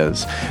who it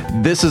is.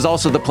 This is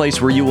also the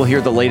place where you will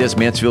hear the latest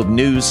Mansfield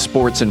news,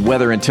 sports, and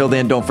weather. Until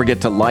then, don't forget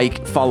to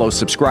like, follow,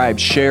 subscribe,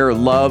 share,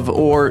 love,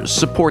 or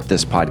support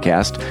this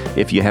podcast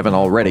if you haven't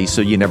already,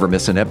 so you never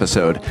miss an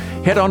episode.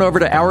 Head on over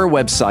to our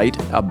website,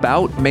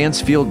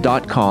 aboutmansfield.com,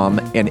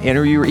 and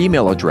enter your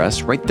email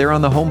address right there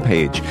on the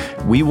homepage.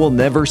 We will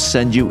never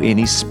send you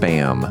any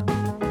spam.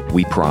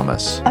 We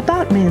promise.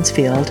 About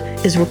Mansfield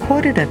is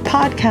recorded at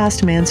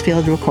Podcast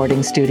Mansfield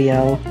Recording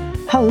Studio.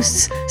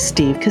 Hosts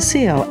Steve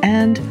Casillo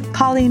and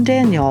Colleen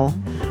Daniel.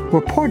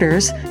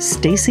 Reporters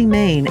Stacy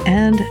Main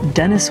and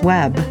Dennis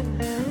Webb.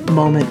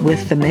 Moment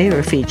with the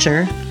Mayor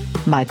feature,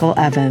 Michael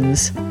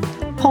Evans.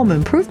 Home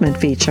Improvement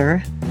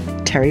feature,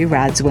 Terry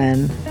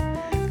Radzwin.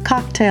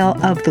 Cocktail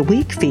of the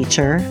Week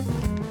feature,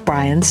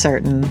 Brian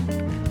Certain.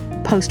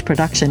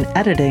 Post-production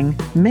editing,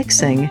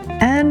 mixing,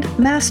 and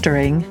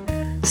mastering,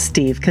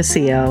 Steve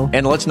Casillo.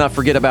 And let's not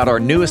forget about our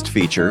newest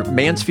feature,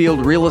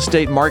 Mansfield Real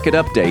Estate Market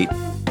Update,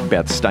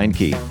 Beth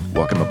Steinke.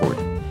 Welcome aboard.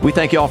 We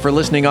thank you all for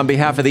listening. On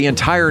behalf of the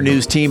entire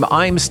news team,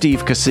 I'm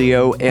Steve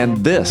Casillo, and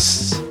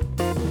this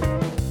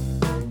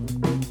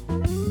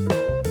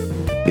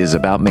is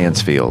About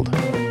Mansfield.